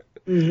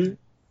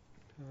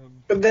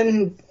 But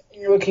then,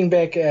 looking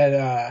back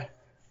at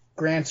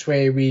Grant's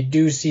Way, we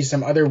do see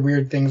some other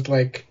weird things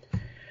like,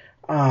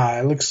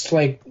 it looks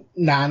like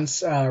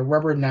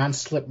rubber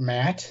non-slip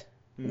mat.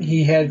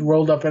 He had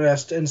rolled up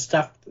and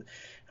stuffed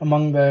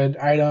among the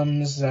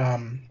items. It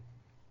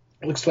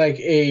looks like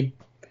it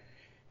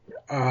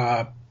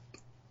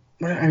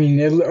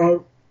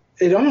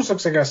almost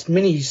looks like a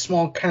mini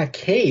small kind of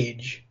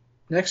cage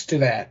next to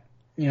that,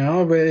 you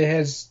know, but it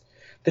has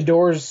the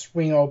doors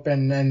swing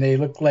open and they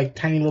look like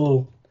tiny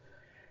little,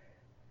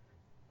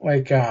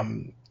 like, but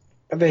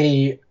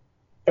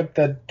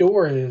the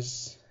door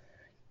is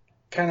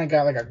kind of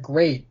got like a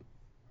grate,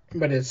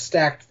 but it's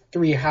stacked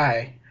 3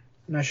 high.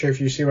 I'm not sure if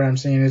you see what I'm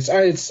saying.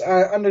 It's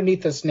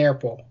underneath the snare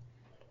pole.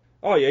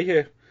 Oh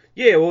yeah.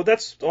 Well, I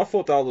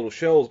thought they were little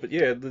shells, but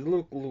yeah, the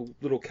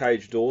little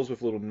cage doors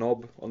with a little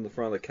knob on the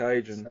front of the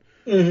cage, and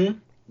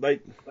they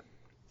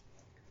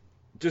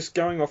just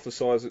going off the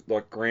size of,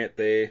 like, Grant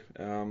there,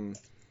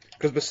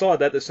 because beside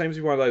that there seems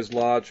to be one of those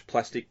large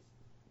plastic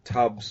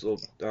tubs or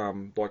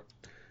like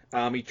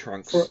army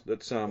trunks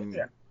that's on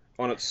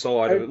its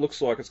side, and it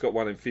looks like it's got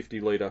one of them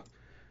 50-litre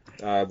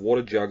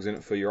water jugs in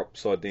it for your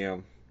upside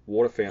down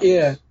water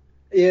fountains.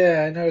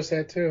 Yeah, I noticed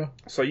that too.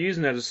 So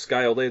using that as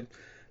scale,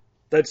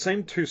 they'd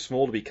seem too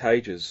small to be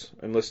cages,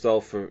 unless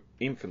they're for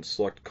infants,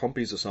 like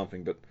compies or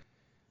something, but...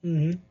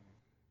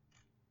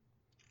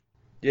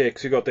 Yeah,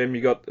 because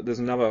there's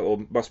another,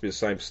 or must be the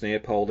same snare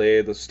pole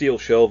there, the steel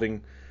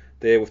shelving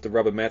there with the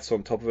rubber mats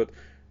on top of it.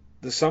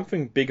 There's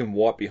something big and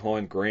white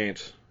behind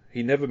Grant.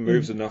 He never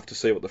moves enough to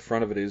see what the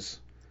front of it is.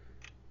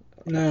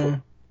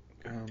 No.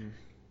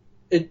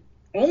 It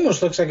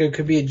almost looks like it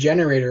could be a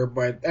generator,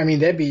 but, I mean,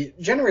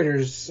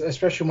 generators,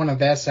 especially one of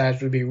that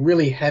size, would be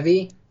really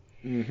heavy.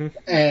 Mm-hmm.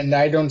 And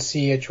I don't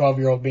see a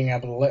 12-year-old being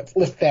able to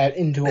lift that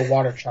into a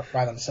water truck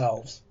by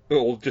themselves.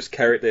 Or just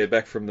carry it there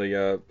back from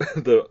the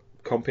the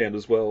compound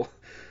as well.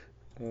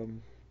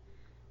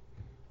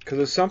 Because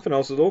there's something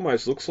else that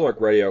almost looks like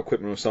radio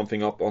equipment or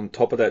something up on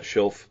top of that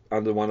shelf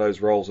under one of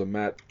those rolls of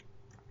mat.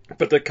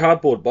 But the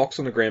cardboard box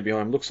on the ground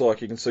behind him looks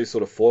like you can see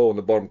sort of foil in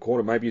the bottom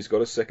corner. Maybe he's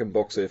got a second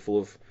box there full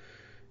of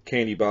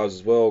candy bars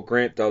as well.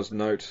 Grant does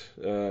note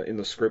in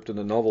the script in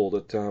the novel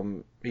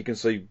that he can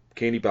see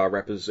candy bar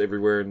wrappers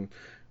everywhere and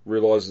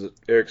realises that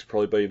Eric's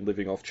probably been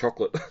living off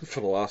chocolate for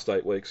the last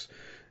 8 weeks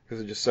because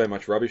there's just so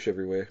much rubbish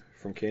everywhere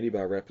from candy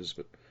bar wrappers.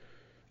 But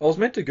I was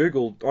meant to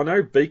Google. I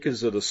know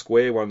beakers are the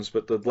square ones,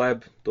 but the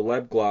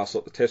lab glass,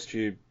 like the test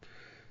tube,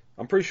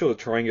 I'm pretty sure the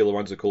triangular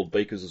ones are called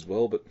beakers as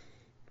well, but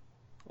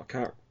I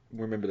can't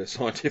remember their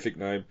scientific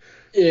name.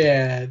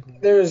 Yeah,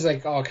 there's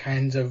like all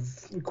kinds of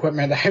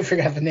equipment I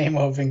forgot the name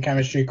of in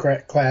chemistry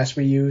class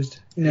we used.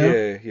 You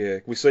know? Yeah.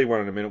 We see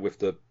one in a minute with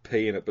the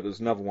P in it, but there's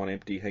another one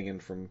empty hanging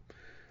from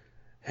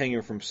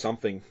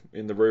something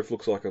in the roof.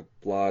 Looks like a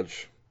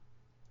large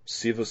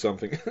sieve or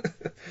something.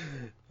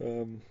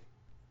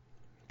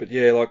 But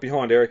yeah, like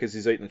behind Eric as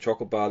he's eating the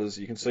chocolate bar,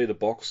 you can see the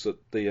box that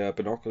the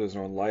binoculars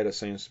are on later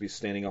seems to be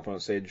standing up on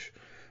its edge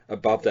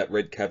above that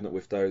red cabinet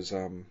with those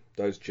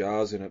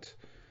jars in it.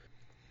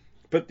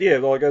 But yeah,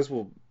 like as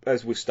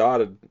we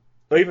started,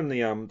 even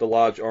the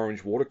large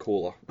orange water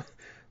cooler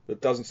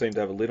that doesn't seem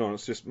to have a lid on,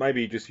 it's just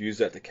maybe you just use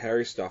that to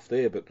carry stuff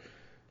there, but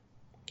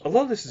a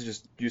lot of this is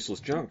just useless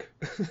junk.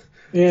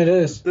 Yeah, it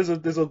is. There's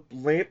a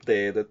lamp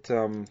there that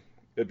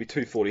it'd be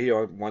 240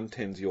 here.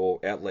 110's your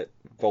outlet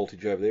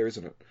voltage over there,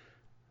 isn't it?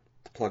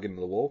 To plug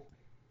into the wall.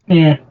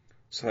 Yeah.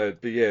 So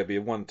it'd be a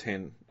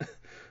 110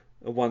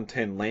 a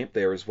 110 lamp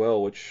there as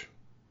well. Which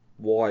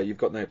why you've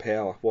got no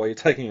power? Why are you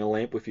taking a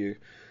lamp with you?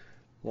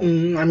 I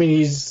mean,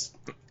 he's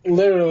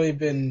literally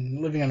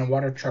been living on a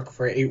water truck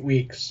for 8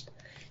 weeks.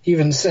 He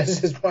even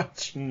says as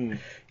much. You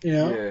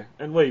know? Yeah,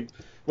 and we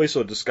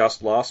sort of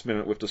discussed last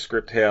minute with the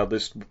script how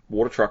this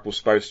water truck was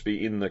supposed to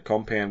be in the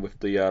compound with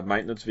the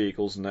maintenance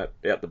vehicles and that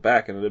out the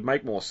back, and it'd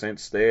make more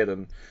sense there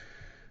than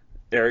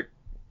Eric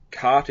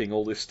carting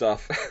all this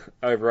stuff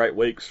over 8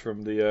 weeks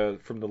from the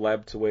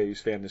lab to where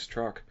he's found this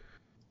truck.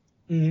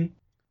 Mm-hmm.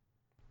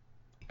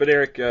 But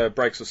Eric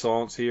breaks the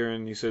silence here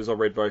and he says, "I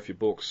read both your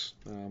books.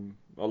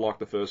 I liked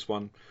the first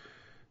one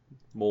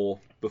more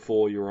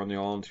before you were on the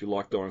island. You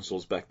liked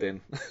dinosaurs back then."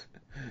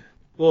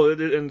 Well,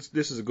 and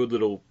this is a good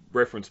little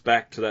reference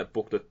back to that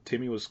book that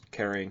Timmy was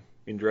carrying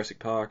in Jurassic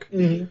Park.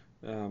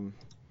 Mm-hmm.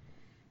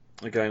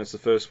 Again, it's the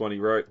first one he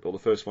wrote, or the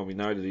first one we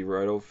know that he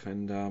wrote of,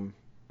 and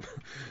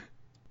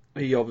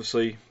he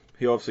obviously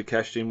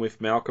cashed in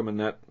with Malcolm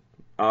and that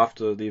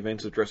after the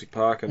events of Jurassic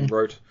Park and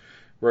wrote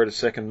a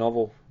second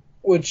novel.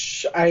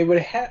 Which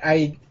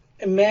I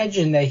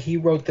imagine that he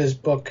wrote this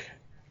book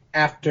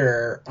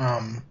after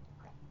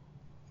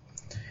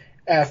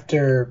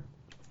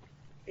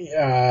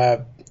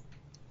the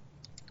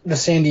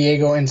San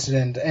Diego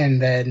incident, and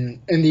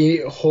then in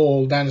the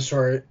whole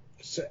dinosaur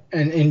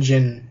and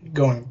InGen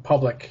going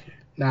public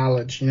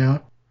knowledge, you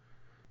know?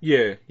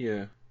 Yeah.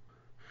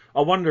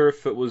 I wonder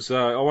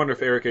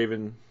if Eric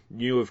even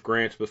knew of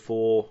Grant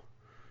before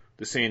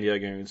the San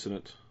Diego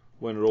incident,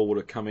 when it all would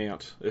have come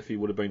out, if he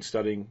would have been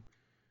studying.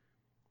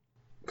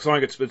 Because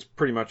I think it's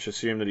pretty much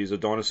assumed that he's a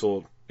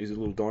little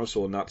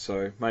dinosaur nut,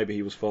 so maybe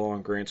he was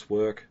following Grant's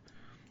work.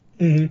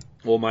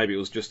 Mm-hmm. Or maybe it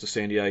was just the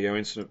San Diego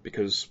incident,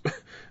 because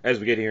as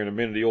we get here in a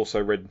minute, he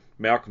also read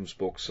Malcolm's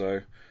book,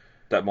 so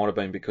that might have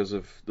been because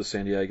of the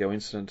San Diego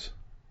incident.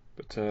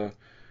 But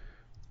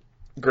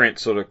Grant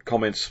sort of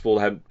comments,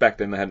 well, back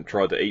then they hadn't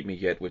tried to eat me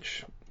yet,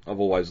 which I've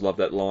always loved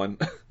that line.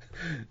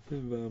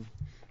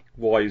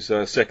 Why his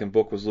second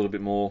book was a little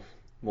bit more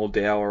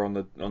dour on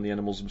the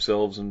animals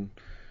themselves, and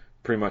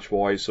pretty much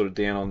why he's sort of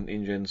down on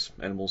InGen's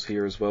animals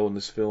here as well in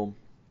this film.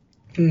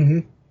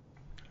 Mm-hmm.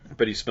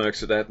 But he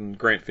smirks at that, and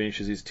Grant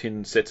finishes his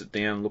tin, sets it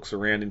down, looks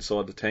around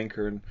inside the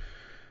tanker, and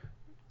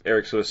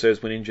Eric sort of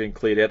says when InGen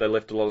cleared out, they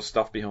left a lot of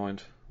stuff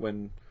behind.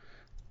 When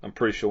I'm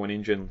pretty sure when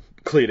InGen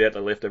cleared out, they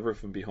left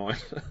everything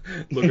behind.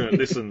 Looking at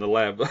this in the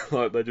lab,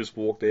 like they just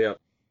walked out.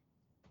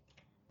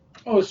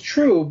 Oh, it's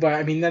true, but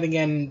I mean, then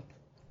again,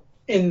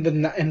 in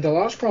the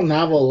Lost World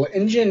novel,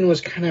 InGen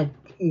was kind of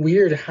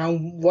weird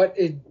what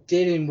it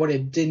did and what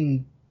it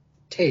didn't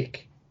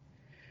take,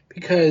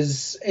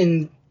 because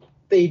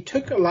they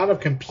took a lot of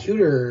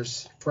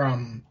computers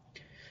from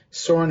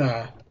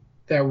Sorna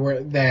that were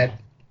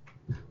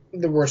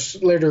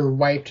later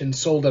wiped and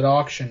sold at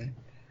auction.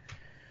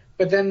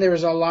 But then there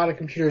was a lot of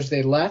computers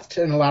they left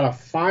and a lot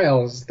of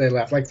files they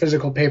left, like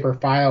physical paper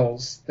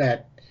files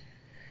that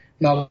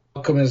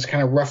Malcolm is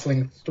kind of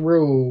ruffling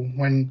through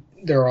when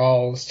they're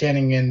all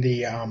standing in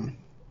the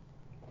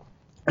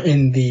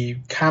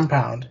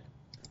compound.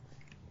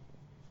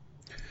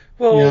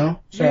 Well, you know?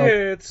 So,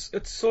 yeah,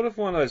 it's sort of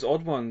one of those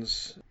odd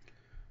ones.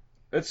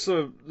 It's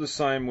the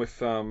same with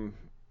going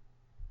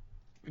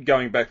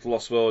back to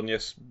Lost World, and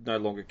yes, no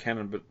longer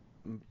canon, but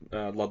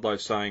Ludlow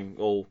saying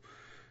all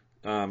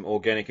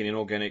organic and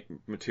inorganic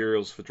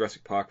materials for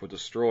Jurassic Park were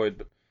destroyed.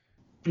 But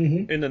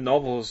in the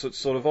novels, it's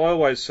sort of, I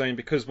always seen,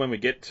 because when we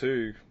get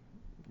to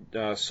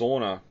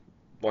Sauna,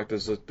 like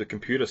there's the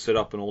computer set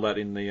up and all that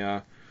in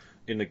the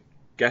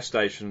gas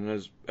station,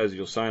 as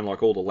you're saying,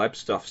 like all the lab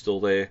stuff still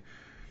there.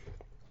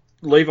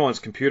 Levine's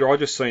computer, I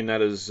just seen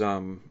that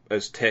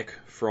as tech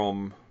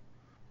from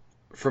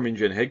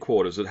InGen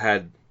headquarters. It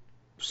had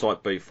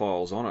Site B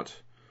files on it.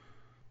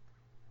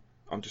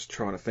 I'm just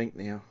trying to think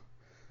now.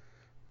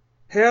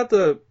 I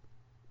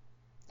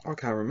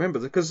can't remember,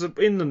 because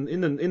in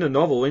the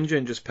novel,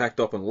 InGen just packed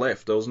up and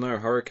left. There was no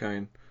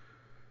hurricane.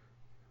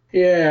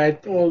 Yeah,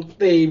 well,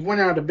 they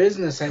went out of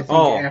business, I think,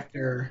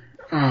 after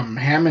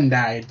Hammond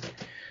died.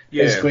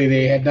 Yeah. Basically,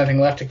 they had nothing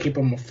left to keep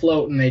them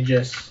afloat, and they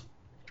just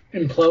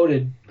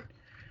imploded.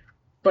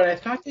 But I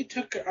thought they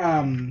took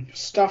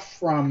stuff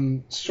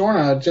from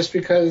Sorna just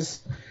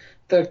because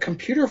the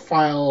computer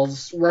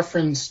files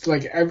referenced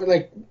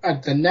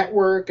the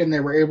network, and they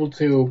were able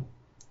to,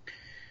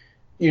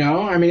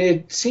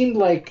 it seemed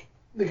like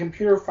the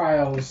computer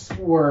files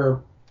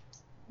were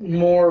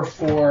more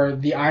for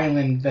the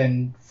island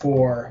than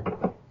for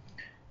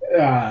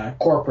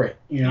corporate,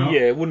 Yeah,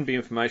 it wouldn't be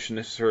information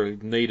necessarily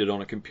needed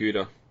on a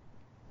computer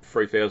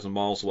 3,000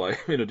 miles away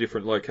in a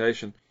different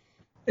location.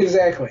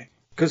 Exactly.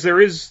 Because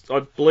I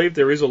believe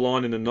there is a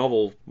line in the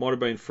novel, might have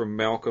been from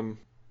Malcolm,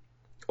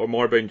 or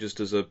might have been just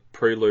as a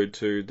prelude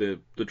to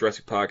the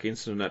Jurassic Park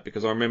incident,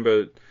 because I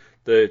remember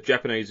the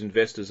Japanese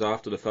investors,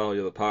 after the failure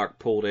of the park,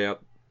 pulled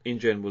out.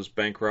 InGen was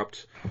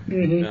bankrupt.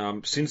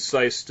 Since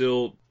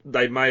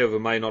they may or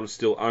may not have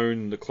still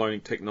owned the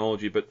cloning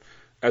technology, but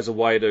as a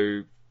way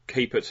to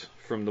keep it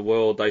from the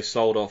world, they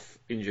sold off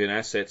InGen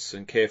assets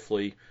and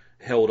carefully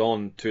held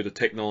on to the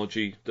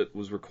technology that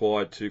was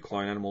required to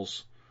clone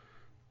animals.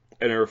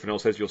 And everything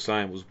else, as you're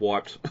saying, was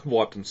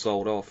wiped and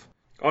sold off.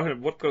 I don't know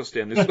what got us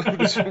down this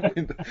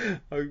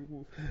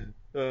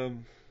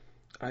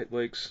 8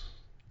 weeks.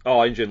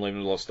 Oh, InGen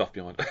leaving a lot of stuff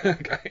behind.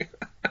 Okay.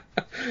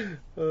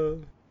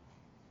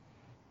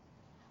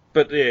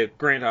 But yeah,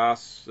 Grant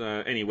asks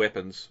any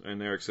weapons, and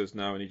Eric says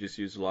no, and he just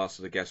used the last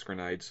of the gas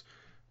grenades.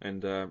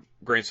 And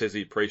Grant says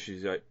he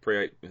appreciates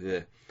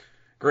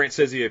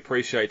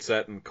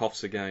that and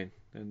coughs again.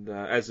 And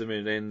as the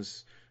minute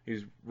ends,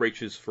 he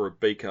reaches for a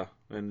beaker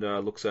and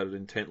looks at it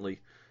intently.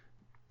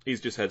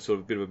 He's just had sort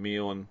of a bit of a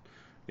meal and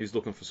he's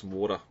looking for some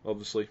water,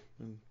 obviously,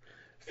 and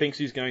thinks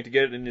he's going to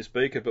get it in this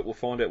beaker, but we'll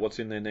find out what's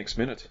in there next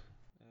minute.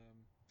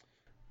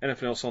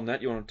 Anything else on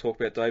that you want to talk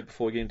about, Dave,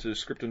 before we get into the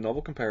script and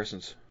novel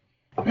comparisons?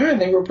 I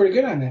think we're pretty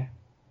good on that.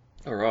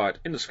 Alright,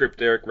 in the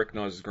script, Eric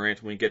recognises Grant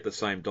and we get the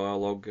same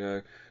dialogue.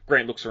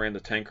 Grant looks around the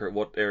tanker at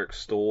what Eric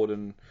stored,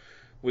 and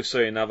we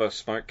see another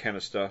smoke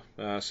canister,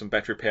 some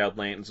battery-powered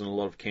lanterns and a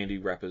lot of candy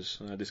wrappers.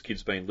 This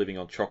kid's been living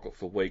on chocolate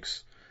for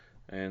weeks.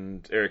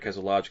 And Eric has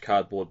a large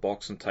cardboard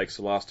box and takes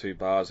the last 2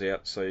 bars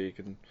out so you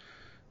can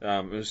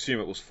assume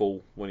it was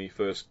full when he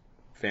first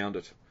found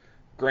it.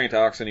 Grant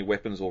asks any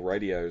weapons or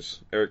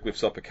radios. Eric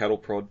lifts up a cattle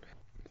prod,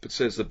 but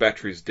says the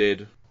battery's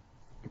dead.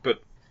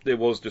 But there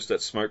was just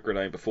that smoke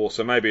grenade before,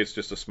 so maybe it's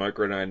just a smoke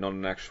grenade, not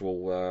an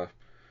actual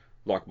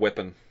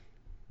weapon,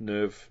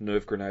 nerve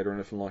grenade or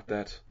anything like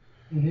that.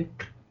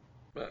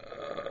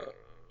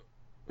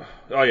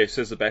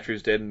 Says the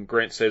battery's dead, and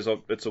Grant says,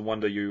 it's a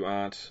wonder you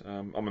aren't.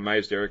 I'm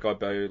amazed, Eric, I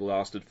barely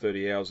lasted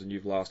 30 hours and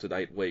you've lasted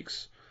 8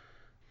 weeks.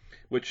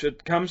 Which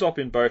it comes up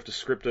in both the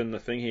script and the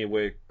thing here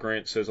where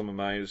Grant says, I'm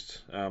amazed,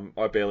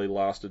 I barely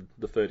lasted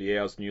the 30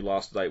 hours and you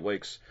lasted 8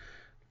 weeks.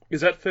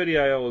 Is that 30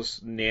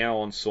 hours now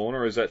on Sauna,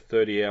 or is that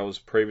 30 hours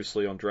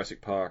previously on Jurassic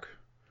Park?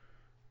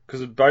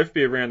 Because it'd both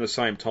be around the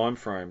same time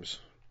frames.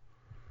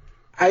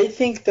 I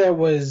think that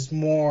was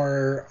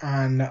more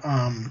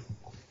on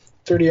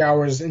 30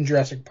 hours in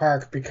Jurassic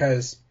Park,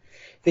 because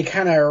they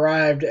kind of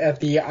arrived at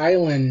the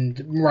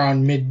island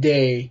around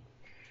midday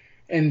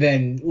and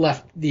then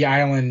left the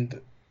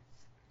island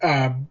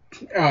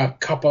a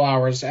couple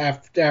hours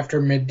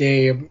after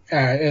midday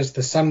as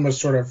the sun was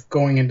sort of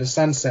going into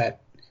sunset.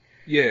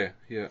 Yeah.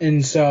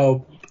 And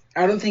so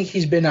I don't think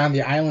he's been on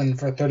the island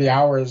for 30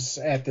 hours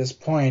at this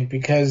point,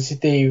 because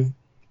they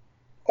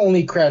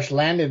only crash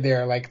landed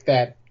there like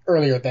that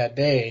earlier that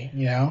day,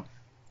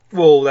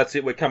 Well, that's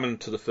it. We're coming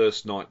to the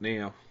first night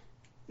now.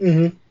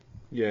 Mm-hmm.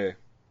 Yeah.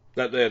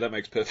 That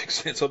makes perfect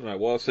sense. I don't know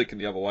why I was thinking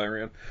the other way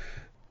around.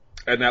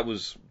 And that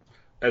was,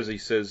 as he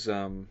says,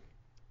 I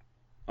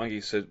think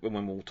he said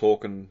when we were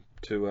talking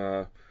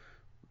to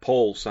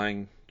Paul,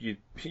 saying,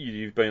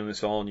 you've been on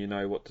this island, you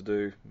know what to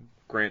do.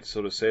 Grant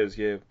sort of says,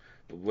 yeah,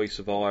 but we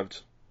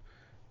survived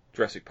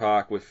Jurassic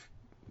Park with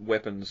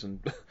weapons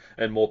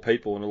and more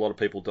people, and a lot of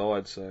people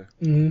died, so...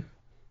 Mm-hmm.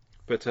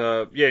 But,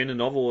 in the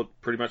novel, it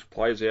pretty much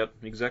plays out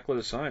exactly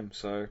the same.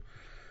 So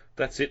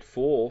that's it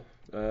for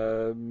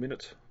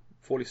minute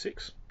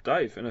 46.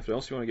 Dave, anything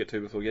else you want to get to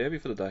before we get heavy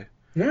for the day?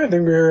 No, I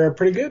think we're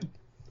pretty good.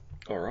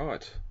 All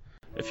right.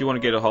 If you want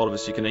to get a hold of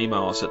us, you can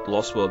email us at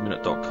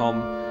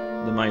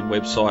lostworldminute.com. The main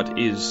website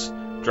is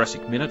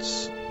Jurassic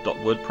Minutes.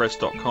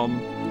 lostworld.wordpress.com,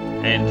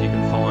 and you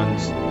can find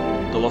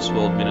the Lost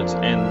World Minutes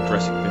and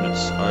Jurassic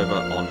Minutes over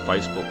on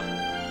Facebook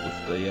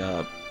with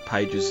the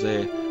pages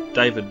there.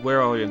 David,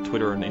 where are you on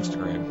Twitter and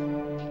Instagram?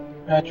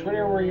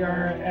 Twitter, we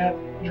are at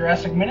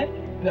Jurassic Minute.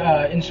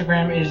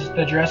 Instagram is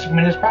the Jurassic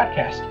Minutes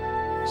Podcast.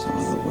 Some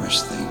of the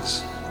worst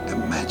things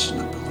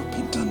imaginable have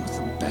been done with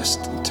the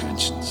best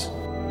intentions.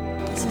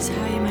 This is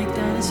how you make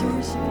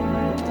dinosaurs?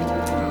 No.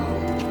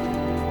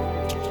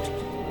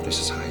 This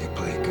is how you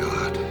play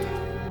God.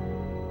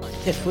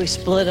 If we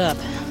split up,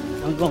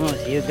 I'm going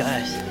with you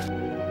guys.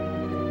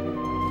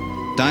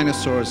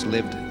 Dinosaurs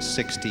lived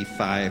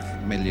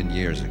 65 million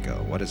years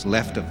ago. What is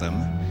left of them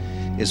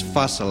is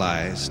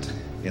fossilized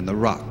in the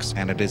rocks,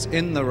 and it is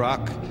in the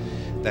rock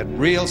that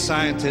real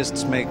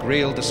scientists make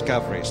real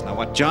discoveries. Now,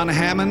 what John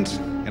Hammond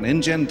and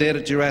InGen did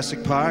at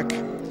Jurassic Park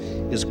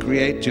is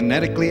create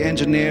genetically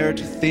engineered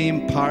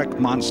theme park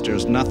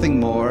monsters, nothing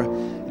more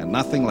and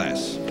nothing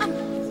less.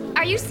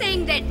 Are you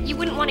saying that you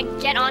wouldn't want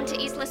to get onto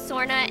Isla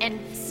Sorna and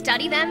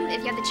study them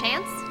if you had the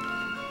chance?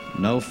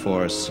 No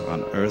force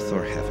on earth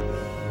or heaven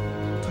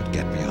could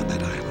get me on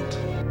that island.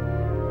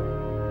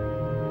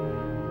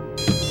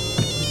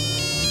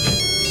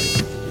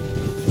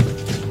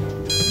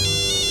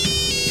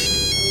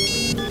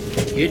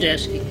 You're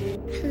Desky.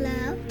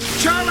 Hello?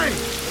 Charlie!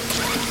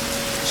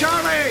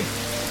 Charlie!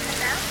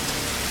 Hello?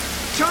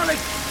 Charlie,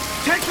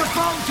 take the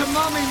phone to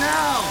Mommy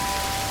now!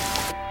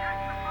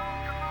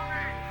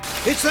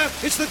 It's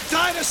the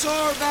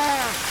dinosaur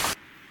man!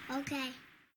 Okay.